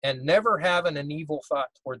and never having an evil thought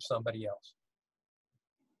towards somebody else?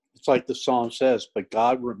 It's like the song says, but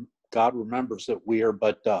God remembers that we are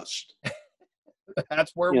but dust.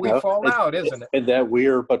 That's where we fall out, isn't it? And that we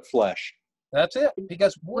are but flesh. That's it,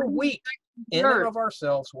 because we're weak. In and of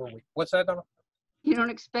ourselves, we're weak. What's that, Donna? You don't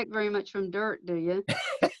expect very much from dirt, do you?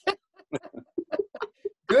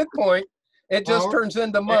 Good point. It just turns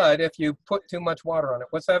into mud if you put too much water on it.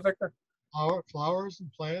 What's that, Victor? Flowers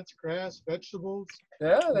and plants, grass, vegetables.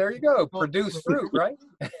 Yeah, there you go. Produce fruit, right?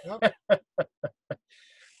 Yep.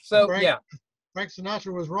 So, Frank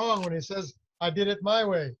Sinatra was wrong when he says, I did it my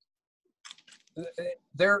way.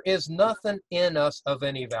 There is nothing in us of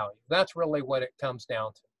any value. That's really what it comes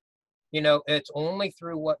down to. You know, it's only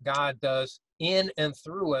through what God does in and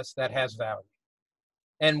through us that has value.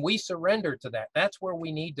 And we surrender to that. That's where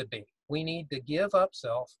we need to be. We need to give up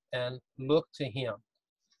self and look to him.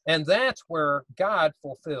 And that's where God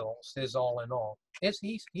fulfills his all in all.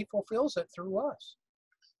 He fulfills it through us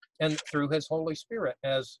and through his Holy Spirit,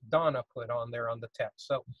 as Donna put on there on the text.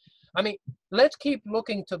 So, I mean, let's keep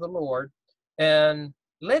looking to the Lord, and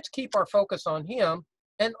let's keep our focus on him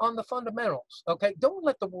and on the fundamentals, okay? Don't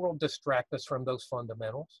let the world distract us from those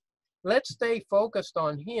fundamentals. Let's stay focused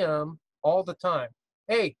on him all the time.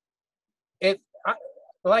 Hey,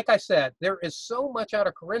 like I said, there is so much out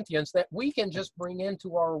of Corinthians that we can just bring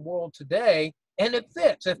into our world today, and it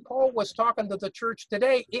fits. If Paul was talking to the church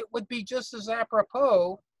today, it would be just as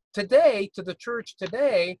apropos today to the church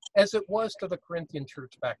today as it was to the Corinthian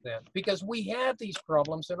church back then, because we have these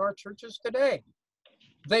problems in our churches today.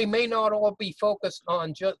 They may not all be focused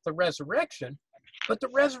on just the resurrection, but the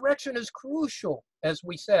resurrection is crucial, as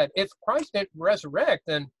we said. If Christ didn't resurrect,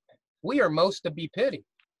 then we are most to be pitied,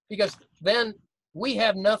 because then we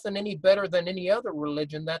have nothing any better than any other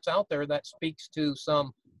religion that's out there that speaks to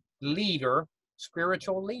some leader,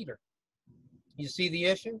 spiritual leader. You see the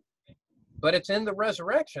issue? But it's in the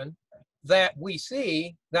resurrection that we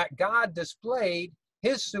see that God displayed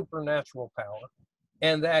his supernatural power,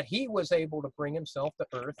 and that he was able to bring himself to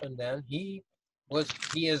earth, and then he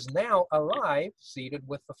is now alive, seated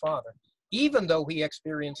with the Father, even though he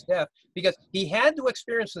experienced death, because he had to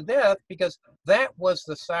experience the death, because that was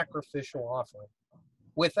the sacrificial offering.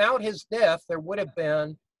 Without his death, there would have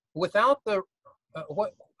been, without the,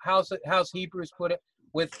 how's Hebrews put it?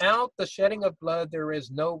 Without the shedding of blood, there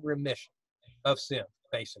is no remission of sin,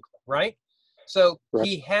 basically, right? So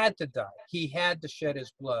he had to die. He had to shed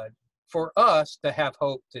his blood for us to have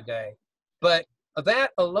hope today. But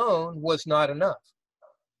that alone was not enough.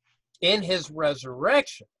 In his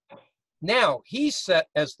resurrection, now he's set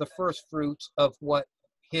as the first fruits of what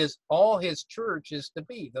all his church is to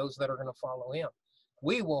be, those that are going to follow him.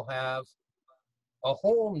 We will have a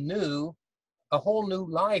whole new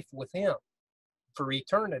life with him for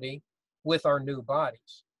eternity with our new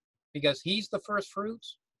bodies, because he's the first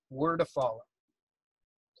fruits, we're to follow.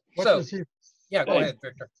 Go ahead,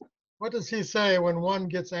 Victor. What does he say when one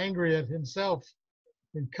gets angry at himself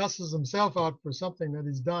and cusses himself out for something that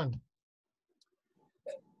he's done?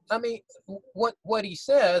 I mean, what he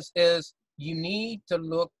says is, you need to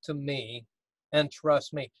look to me and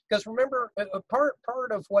trust me. Because remember, a part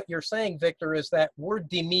of what you're saying, Victor, is that we're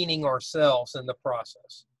demeaning ourselves in the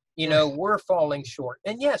process. You know, we're falling short.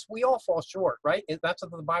 And yes, we all fall short, right? That's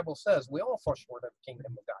what the Bible says. We all fall short of the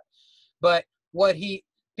kingdom of God. But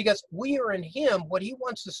because we are in him, what he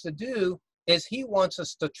wants us to do is he wants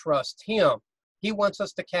us to trust him. He wants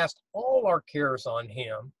us to cast all our cares on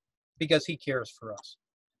him, because he cares for us.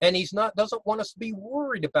 And doesn't want us to be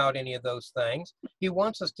worried about any of those things. He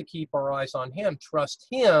wants us to keep our eyes on him, trust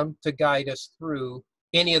him to guide us through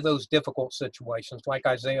any of those difficult situations, like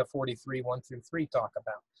Isaiah 43, 1-3 talk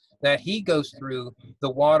about. That he goes through the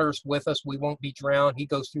waters with us, we won't be drowned. He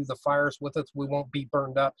goes through the fires with us, we won't be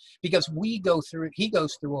burned up. Because he goes through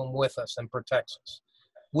them with us and protects us.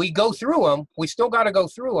 We go through them, we still got to go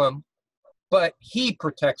through them, but he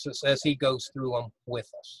protects us as he goes through them with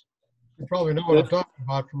us. You probably know what I'm talking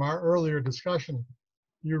about from our earlier discussion.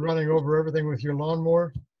 You running over everything with your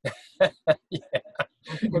lawnmower. Yeah.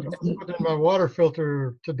 I put in my water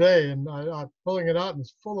filter today, and I'm pulling it out, and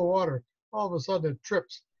it's full of water. All of a sudden, it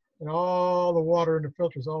trips, and all the water in the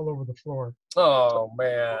filter is all over the floor. Oh,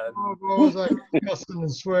 man. Oh, what was I cussing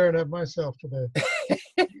and swearing at myself today?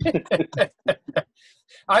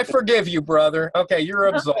 I forgive you, brother. Okay, you're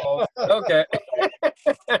absolved. Okay.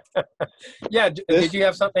 Yeah, did you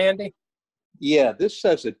have something, Andy? Yeah, this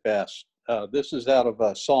says it best. This is out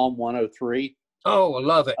of Psalm 103. Oh, I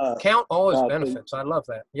love it. Count all his benefits. I love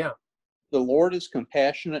that. Yeah. The Lord is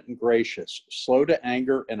compassionate and gracious, slow to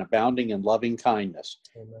anger and abounding in loving kindness.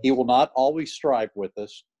 Amen. He will not always strive with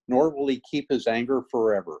us, nor will he keep his anger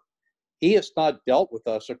forever. He has not dealt with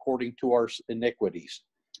us according to our iniquities.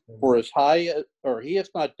 Amen. He has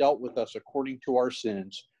not dealt with us according to our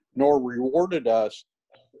sins, nor rewarded us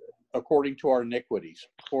according to our iniquities.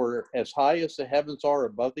 For as high as the heavens are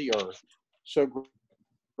above the earth, so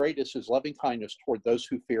great is his loving kindness toward those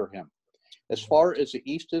who fear him. As far as the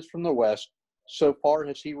east is from the west, so far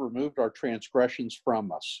has he removed our transgressions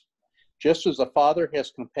from us. Just as the Father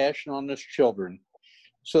has compassion on his children,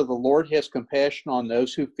 so the Lord has compassion on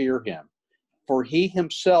those who fear him. For he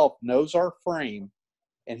himself knows our frame,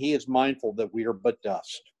 and he is mindful that we are but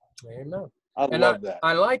dust. Amen. I love that.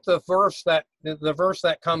 I like the verse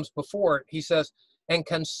that comes before it. He says, and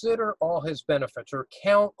consider all his benefits, or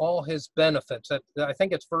count all his benefits. I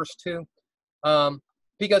think it's verse 2.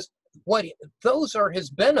 Because those are his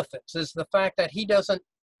benefits, is the fact that he doesn't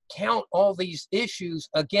count all these issues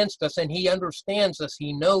against us, and he understands us,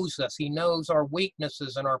 he knows our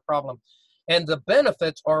weaknesses and our problem. And the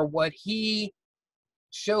benefits are what he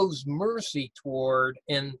shows mercy toward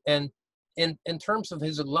in terms of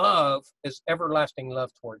his love, his everlasting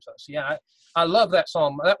love towards us. Yeah, I love that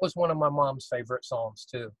psalm. That was one of my mom's favorite psalms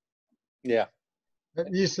too. Yeah.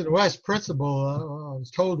 That east and west principle, I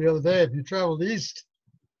was told the other day, if you traveled east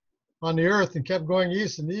on the earth and kept going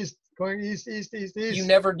east and east, going east, You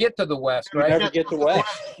never get to the west, You right? never get to west.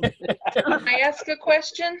 Can I ask a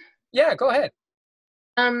question? Yeah, go ahead.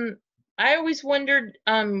 I always wondered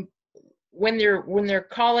when they're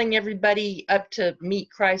calling everybody up to meet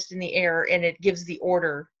Christ in the air and it gives the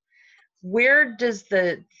order, where does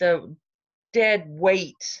the dead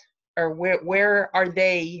wait, or where are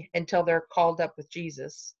they until they're called up with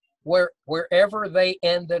Jesus? Wherever they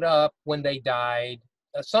ended up when they died.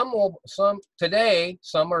 Some today,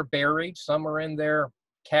 some are buried, some are in their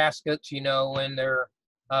caskets, in their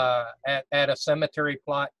at a cemetery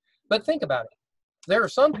plot. But think about it. There are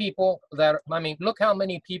some people that, look how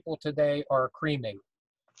many people today are cremated.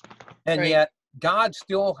 And Right. yet God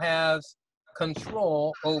still has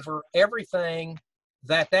control over everything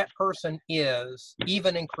that person is,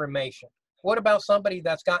 even in cremation. What about somebody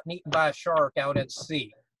that's gotten eaten by a shark out at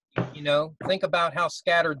sea? Think about how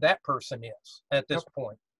scattered that person is at this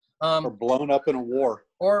point. Or blown up in a war.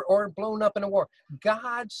 Or blown up in a war.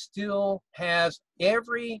 God still has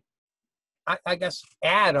every, I guess,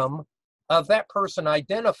 atom of that person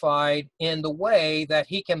identified in the way that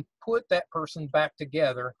he can put that person back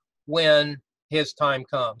together when his time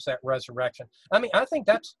comes, that resurrection. I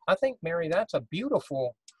think, Mary, that's a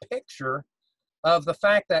beautiful picture of the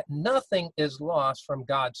fact that nothing is lost from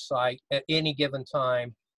God's sight at any given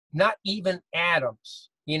time, not even atoms.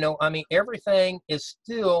 Everything is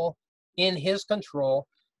still in his control.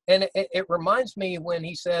 And it reminds me when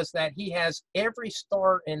he says that he has every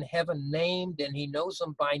star in heaven named and he knows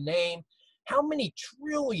them by name. How many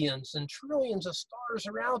trillions and trillions of stars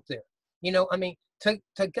are out there?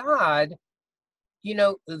 To God,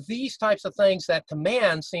 these types of things that to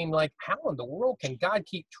man seem like, how in the world can God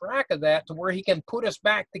keep track of that to where he can put us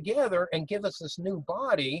back together and give us this new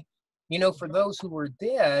body, for those who are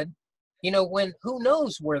dead, when who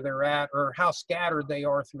knows where they're at or how scattered they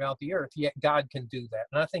are throughout the earth, yet God can do that.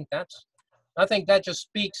 And I think that just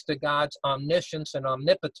speaks to God's omniscience and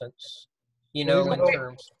omnipotence, in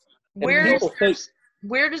terms. Where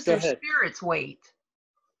does their ahead. spirits wait?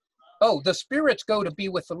 Oh, the spirits go to be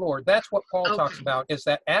with the Lord. That's what Paul talks about, is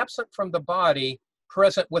that absent from the body,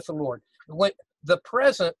 present with the Lord. When the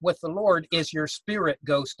present with the Lord is your spirit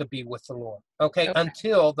goes to be with the Lord, okay.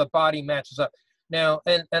 Until the body matches up. Now,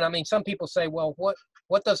 and some people say, well,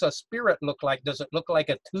 what does a spirit look like? Does it look like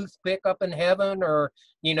a toothpick up in heaven, or,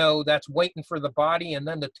 that's waiting for the body and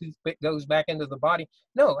then the toothpick goes back into the body?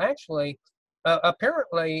 No, actually,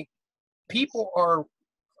 apparently people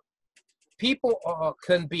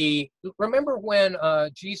can be, remember when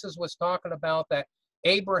Jesus was talking about that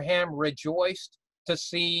Abraham rejoiced to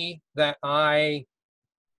see that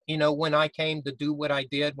when I came to do what I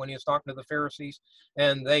did, when he was talking to the Pharisees,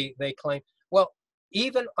 and they claim, well,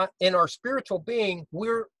 even in our spiritual being,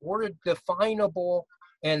 we're definable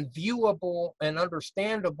and viewable and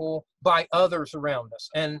understandable by others around us,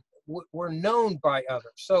 and we're known by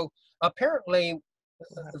others. So apparently,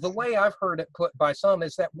 the way I've heard it put by some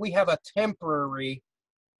is that we have a temporary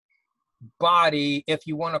body, if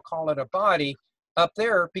you want to call it a body, up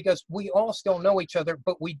there, because we all still know each other,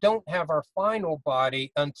 but we don't have our final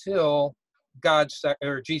body until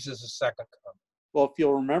Jesus' second coming. Well, if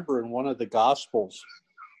you'll remember in one of the Gospels,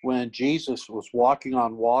 when Jesus was walking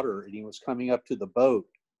on water and he was coming up to the boat,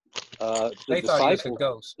 they thought he was a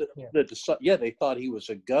ghost. They thought he was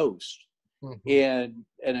a ghost. Mm-hmm.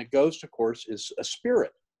 And a ghost, of course, is a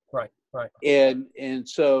spirit. Right. And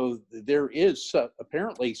so there is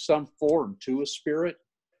apparently some form to a spirit,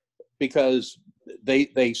 because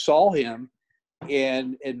they saw him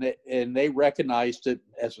and they recognized it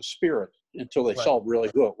as a spirit until they saw really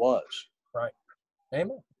who it was. Right.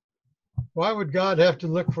 Amen. Why would God have to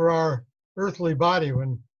look for our earthly body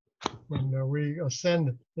when we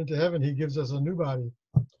ascend into heaven? He gives us a new body.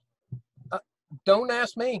 Don't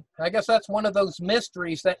ask me. I guess that's one of those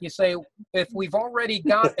mysteries that you say, if we've already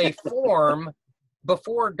got a form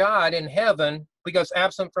before God in heaven, because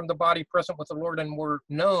absent from the body, present with the Lord, and we're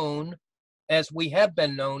known as we have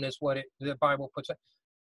been known, is what the Bible puts it.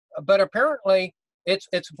 But apparently, it's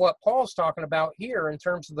what Paul's talking about here in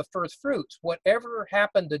terms of the first fruits. Whatever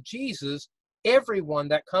happened to Jesus, everyone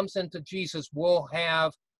that comes into Jesus will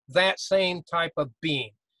have that same type of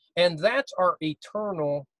being. And that's our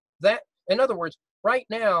eternal, in other words, right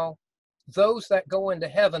now, those that go into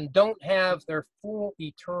heaven don't have their full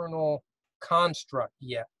eternal construct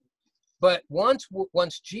yet. But once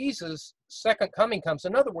Jesus' second coming comes,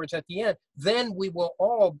 in other words, at the end, then we will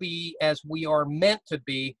all be as we are meant to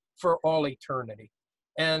be for all eternity.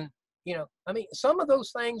 And, you know, I mean, some of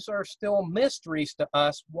those things are still mysteries to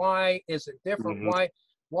us. Why is it different? Mhm.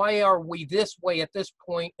 Why are we this way at this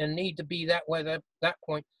point and need to be that way at that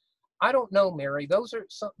point? I don't know, Mary. Those are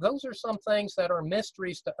some things that are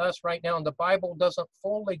mysteries to us right now, and the Bible doesn't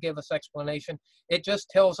fully give us explanation. It just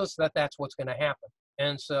tells us that that's what's going to happen.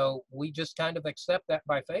 And so we just kind of accept that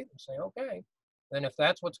by faith and say, okay, then if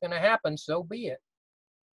that's what's going to happen, so be it.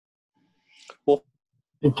 We'll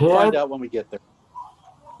Hey, find Ted, out when we get there.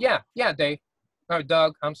 Yeah, Dave. Or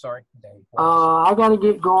Doug, I'm sorry, Dave. I got to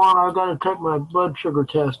get going. I got to take my blood sugar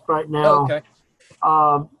test right now. Okay.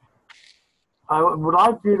 I would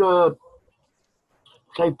like you to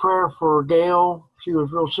say prayer for Gail. She was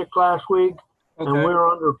real sick last week, and Okay.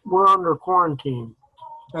 we're under quarantine.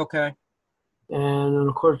 Okay. And then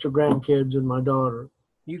of course the grandkids and my daughter.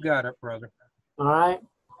 You got it, brother. All right.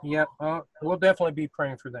 Yep. We'll definitely be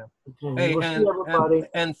praying for them. Okay. Hey, We'll see everybody.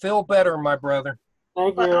 and feel better, my brother.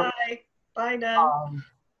 Thank you. Bye. Bye now.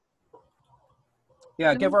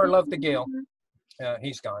 Yeah, give our love to Gail.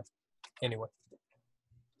 He's gone. Anyway.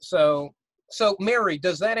 So Mary,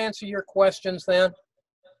 does that answer your questions then?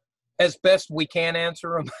 As best we can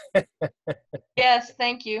answer them? Yes,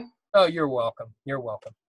 thank you. Oh, you're welcome. You're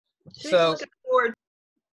welcome. She's So, looking forward,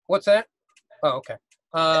 what's that? Oh, okay.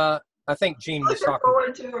 I think Jean was talking.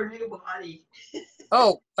 forward to her new body.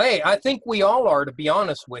 Oh, hey, I think we all are, to be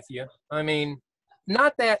honest with you. I mean,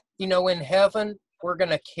 not that, you know, in heaven, we're going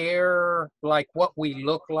to care like what we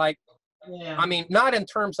look like. Yeah. I mean, not in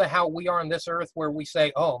terms of how we are on this earth where we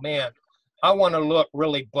say, oh, man, I want to look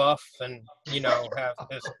really buff and, you know, have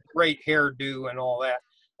this great hairdo and all that.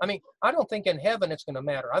 I mean, I don't think in heaven it's going to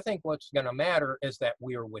matter. I think what's going to matter is that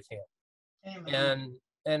we are with him. Amen.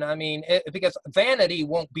 And I mean, because vanity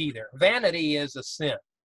won't be there. Vanity is a sin.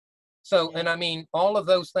 So, and I mean, all of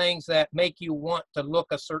those things that make you want to look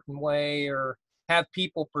a certain way or have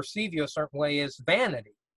people perceive you a certain way is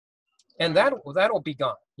vanity. And that'll be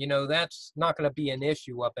gone. You know, that's not going to be an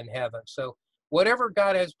issue up in heaven. So whatever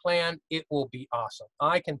God has planned, it will be awesome.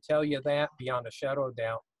 I can tell you that beyond a shadow of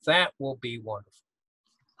doubt. That will be wonderful.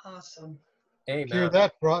 Awesome. Amen. To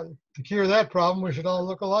cure that problem, we should all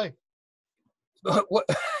look alike. What?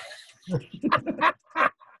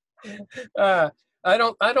 I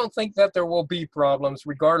don't think that there will be problems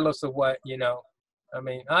regardless of what, you know. I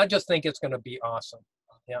mean, I just think it's going to be awesome.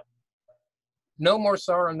 Yeah. No more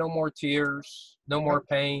sorrow, no more tears, no more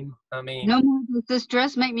pain. I mean, No more does this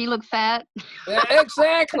dress make me look fat. yeah,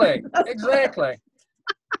 exactly.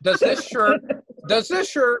 Does this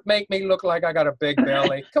shirt make me look like I got a big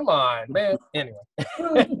belly? Come on, man. Anyway.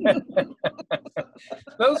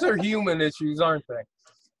 Those are human issues, aren't they?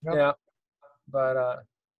 Yep. Yeah. But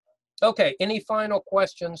okay, any final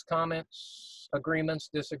questions, comments, agreements,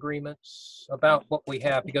 disagreements about what we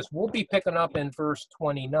have? Because we'll be picking up in verse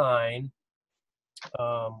 29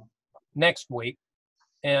 next week.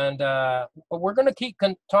 And we're going to keep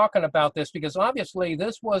talking about this because obviously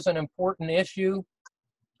this was an important issue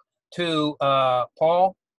to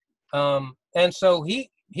Paul. And so he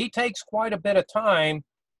takes quite a bit of time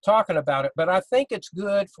talking about it. But I think it's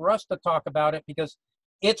good for us to talk about it because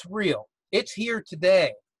it's real. It's here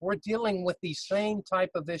today. We're dealing with these same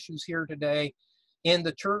type of issues here today in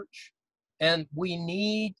the church. And we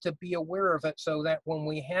need to be aware of it so that when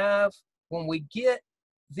we get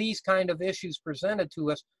these kind of issues presented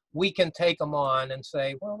to us, we can take them on and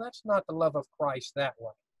say, well, that's not the love of Christ that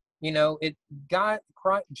way. You know,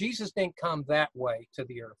 Jesus didn't come that way to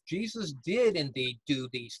the earth. Jesus did indeed do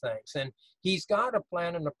these things. And he's got a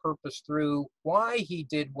plan and a purpose through why he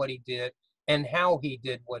did what he did and how he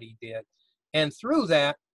did what he did. And through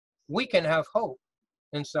that, we can have hope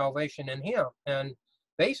and salvation in him and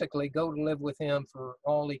basically go to live with him for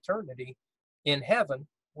all eternity in heaven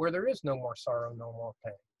where there is no more sorrow, no more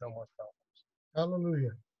pain, no more problems.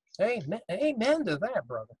 Hallelujah. Amen to that,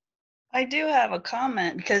 brother. I do have a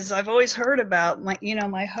comment because I've always heard about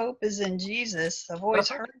my hope is in Jesus. I've always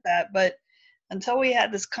heard that, but until we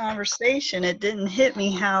had this conversation, it didn't hit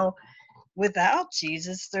me how without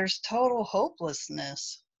Jesus, there's total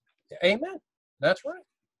hopelessness. Amen. That's right.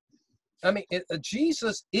 I mean,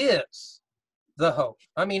 Jesus is the hope.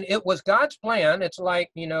 I mean, it was God's plan. It's like,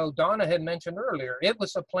 Donna had mentioned earlier, it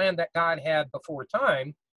was a plan that God had before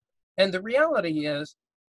time. And the reality is,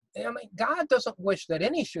 I mean, God doesn't wish that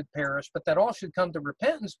any should perish, but that all should come to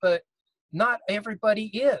repentance, but not everybody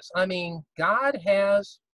is. I mean, God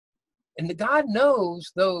has And God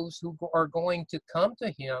knows those who are going to come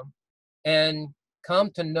to him and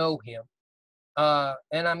come to know him.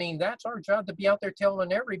 And I mean, that's our job, to be out there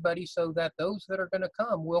telling everybody, so that those that are going to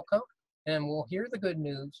come will come and will hear the good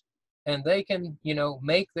news, and they can,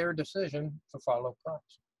 make their decision to follow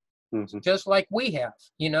Christ. Mm-hmm. Just like we have,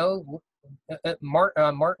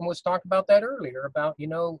 Martin was talking about that earlier, about,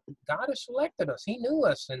 God has selected us. He knew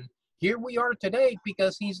us, and here we are today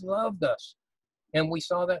because he's loved us. And we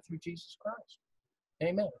saw that through Jesus Christ.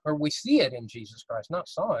 Amen. Or we see it in Jesus Christ, not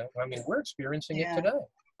saw it. I mean, we're experiencing it today,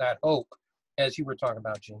 that hope, as you were talking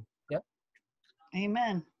about, Jean. Yep.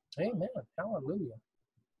 Amen. Amen. Hallelujah.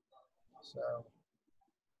 So,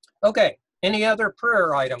 okay. Any other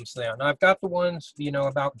prayer items then? I've got the ones,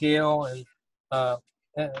 about Gail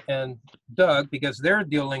and Doug, because they're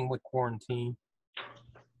dealing with quarantine.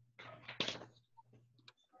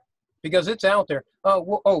 Because it's out there.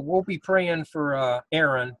 We'll be praying for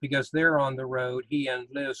Aaron, because they're on the road. He and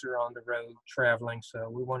Liz are on the road traveling, so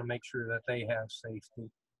we want to make sure that they have safety.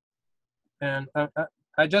 And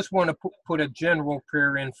I just want to put a general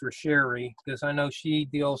prayer in for Sherry, because I know she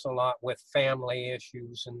deals a lot with family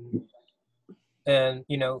issues and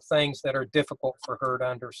things that are difficult for her to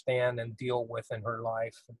understand and deal with in her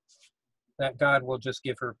life. That God will just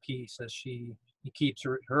give her peace as she keeps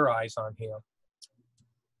her eyes on him.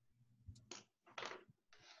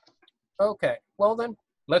 Okay, well then,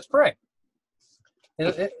 let's pray.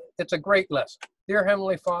 It's a great lesson. Dear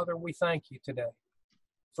Heavenly Father, we thank you today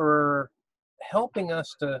for helping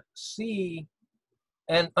us to see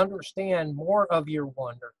and understand more of your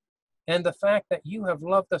wonder, and the fact that you have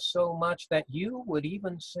loved us so much that you would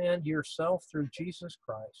even send yourself through Jesus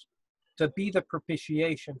Christ to be the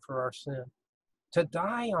propitiation for our sin, to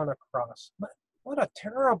die on a cross. What a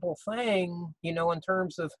terrible thing, in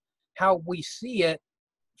terms of how we see it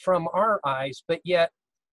from our eyes, but yet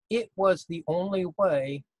it was the only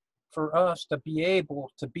way for us to be able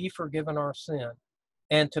to be forgiven our sin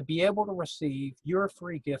and to be able to receive your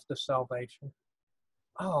free gift of salvation.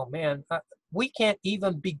 Oh man, we can't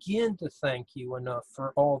even begin to thank you enough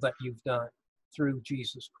for all that you've done through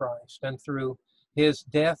Jesus Christ and through his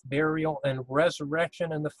death, burial, and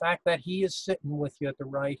resurrection, and the fact that he is sitting with you at the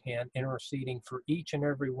right hand, interceding for each and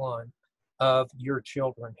every one of your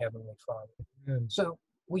children, Heavenly Father. So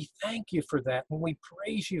we thank you for that, and we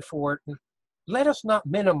praise you for it. And let us not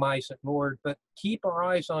minimize it, Lord, but keep our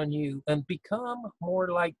eyes on you and become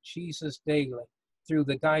more like Jesus daily through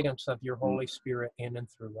the guidance of your Holy Spirit in and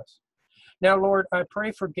through us. Now, Lord, I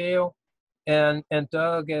pray for Gail and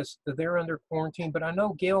Doug as they're under quarantine, but I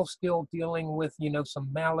know Gail's still dealing with,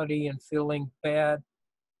 some malady and feeling bad.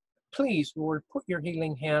 Please, Lord, put your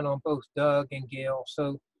healing hand on both Doug and Gail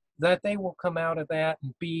so that they will come out of that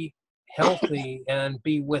and be healthy and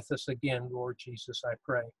be with us again, Lord Jesus, I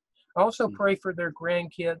pray. I also pray for their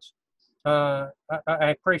grandkids.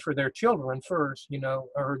 I pray for their children first,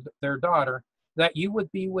 or their daughter, that you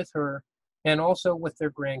would be with her and also with their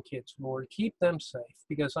grandkids, Lord. Keep them safe,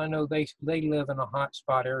 because I know they live in a hot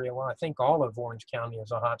spot area. Well, I think all of Orange County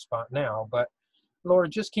is a hot spot now, but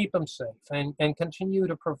Lord, just keep them safe and continue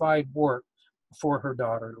to provide work for her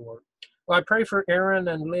daughter, Lord. Well, I pray for Aaron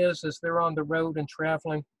and Liz as they're on the road and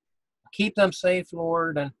traveling. Keep them safe,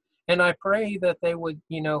 Lord, and I pray that they would,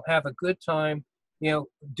 have a good time,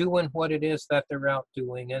 doing what it is that they're out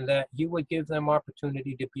doing, and that you would give them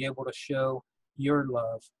opportunity to be able to show your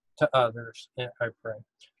love to others, I pray.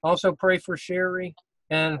 Also pray for Sherry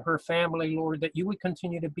and her family, Lord, that you would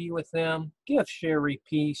continue to be with them. Give Sherry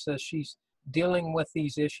peace as she's dealing with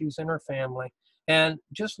these issues in her family, and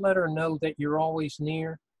just let her know that you're always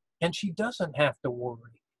near, and she doesn't have to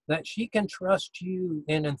worry, that she can trust you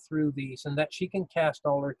in and through these, and that she can cast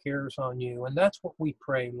all her cares on you. And that's what we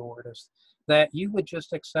pray, Lord, is that you would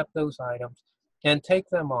just accept those items and take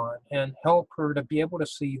them on and help her to be able to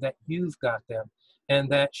see that you've got them and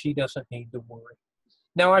that she doesn't need to worry.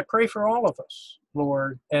 Now, I pray for all of us,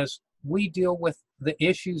 Lord, as we deal with the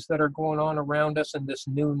issues that are going on around us in this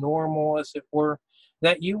new normal, as it were,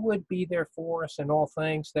 that you would be there for us in all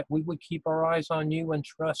things, that we would keep our eyes on you and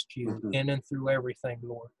trust you in and through everything,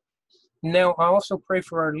 Lord. Now, I also pray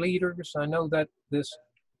for our leaders. I know that this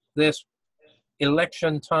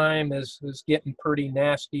election time is getting pretty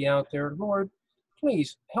nasty out there. Lord,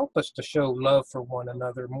 please help us to show love for one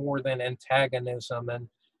another more than antagonism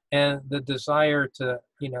and the desire to,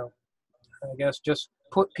 I guess, just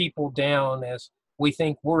put people down as we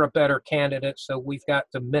think we're a better candidate, so we've got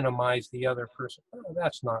to minimize the other person. Oh,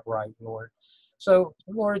 that's not right, Lord. So,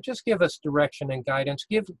 Lord, just give us direction and guidance.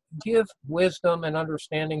 Give wisdom and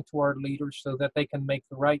understanding to our leaders so that they can make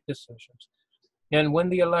the right decisions. And when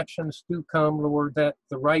the elections do come, Lord, that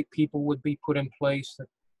the right people would be put in place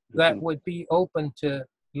that would be open to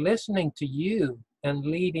listening to you and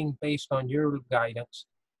leading based on your guidance,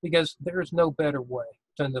 because there's no better way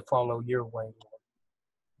than to follow your way, Lord.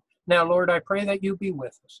 Now, Lord, I pray that you be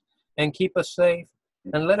with us and keep us safe,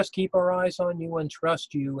 and let us keep our eyes on you and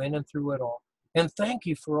trust you in and through it all. And thank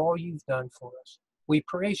you for all you've done for us. We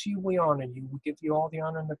praise you, we honor you, we give you all the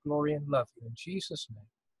honor and the glory and love you. In Jesus'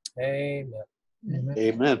 name, amen.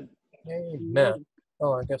 Amen. Amen.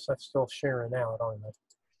 Oh, I guess I'm still sharing out, aren't I?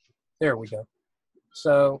 There we go.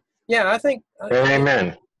 So, yeah, I think.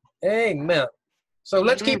 Amen. Amen. So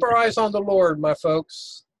let's keep our eyes on the Lord, my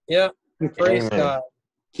folks. Yeah. Praise Amen. God.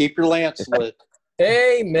 Keep your lamps lit.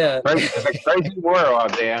 Amen. It's a crazy world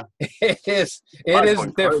out there. It is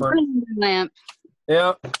different. Burn the lamp.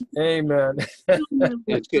 Yeah. Amen.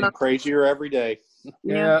 It's getting crazier every day.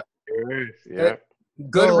 Yeah. Yeah.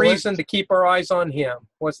 Good Well, reason to keep our eyes on him.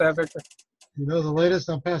 What's that, Victor? You know the latest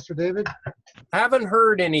on Pastor David? Haven't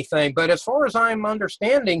heard anything, but as far as I'm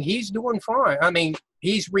understanding, he's doing fine. I mean,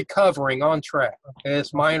 he's recovering on track.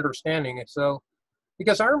 It's my understanding. So,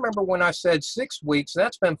 because I remember when I said 6 weeks,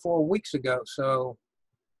 that's been 4 weeks ago. So,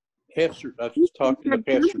 I was talking to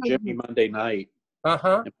Pastor Jimmy Monday night.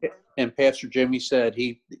 And Pastor Jimmy said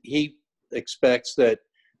he expects that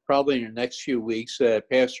probably in the next few weeks that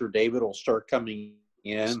Pastor David will start coming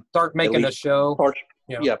in. Start making a show.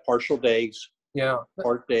 Partial days. Yeah.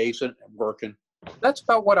 Part days and working. That's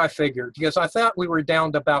about what I figured, because I thought we were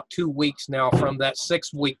down to about 2 weeks now from that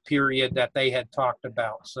 6 week period that they had talked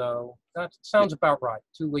about. So that sounds about right.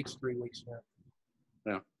 2 weeks, 3 weeks now.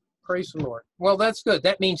 Yeah. Praise the Lord. Well, that's good.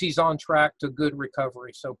 That means he's on track to good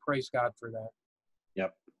recovery. So praise God for that.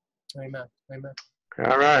 Yep. Amen. Amen.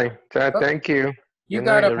 All right. Thank you. You Good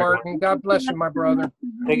got night, it, Martin. God bless you, my brother.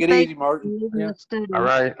 Take it easy, Martin. Yeah. All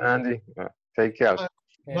right, Andy. Take care.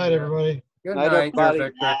 Good night, everybody. Good Night, night, dear everybody.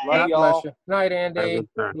 Victor. Love God y'all. bless you. Night, Andy. Good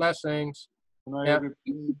night. Blessings. Good night,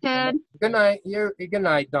 Yeah. Ted, Good night. Good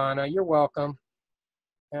night, Donna. You're welcome.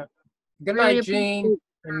 Yeah. Good really night, Jean. appreciate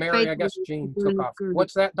And your Mary, I guess faithfulness in Jean doing took this off. service.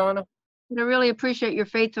 What's that, Donna? I really appreciate your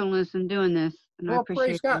faithfulness in doing this, and I Well, appreciate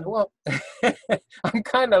praise God. you. Well, I'm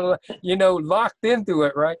kind of, locked into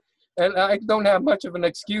it, right? And I don't have much of an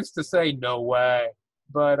excuse to say no way.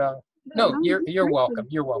 But no, we you're appreciate welcome.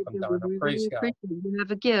 You're it. welcome, Donna. We Praise really God. appreciate it. You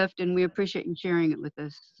have a gift, and we appreciate you sharing it with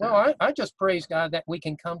us. So. Well, I just praise God that we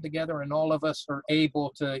can come together and all of us are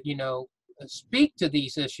able to, speak to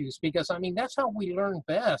these issues, because, I mean, that's how we learn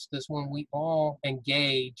best, is when we all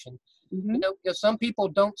engage. And, because some people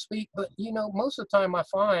don't speak, but, most of the time I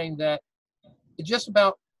find that just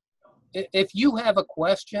about, if you have a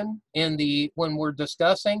question when we're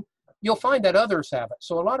discussing, you'll find that others have it.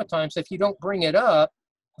 So a lot of times if you don't bring it up,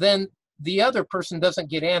 then the other person doesn't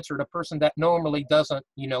get answered, a person that normally doesn't,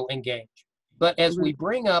 engage. But as we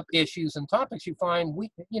bring up issues and topics, you find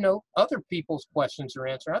other people's questions are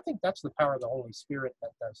answered. I think that's the power of the Holy Spirit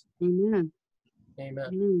that does it. Amen. Amen.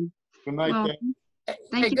 Amen. Good night, Well, Ted.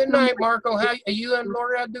 Hey, good night, Marco. How are you and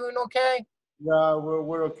Laura doing? Okay. Yeah,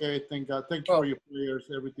 we're okay. Thank God. Thank you for your prayers.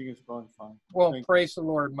 Everything is going fine. Well, praise the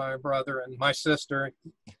Lord, my brother and my sister.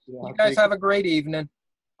 Yeah, You guys have a great evening.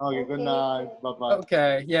 Okay, good night. Bye-bye.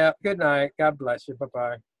 Okay, yeah, good night. God bless you.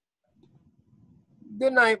 Bye-bye.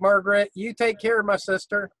 Good night, Margaret. You take care, my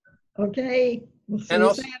sister. Okay, we'll see And you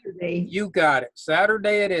also, Saturday. you got it.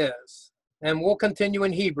 Saturday it is. And we'll continue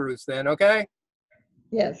in Hebrews then, okay?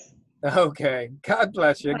 Yes. Okay. God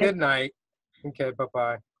bless you. Bye. Good night. Okay,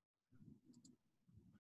 bye-bye.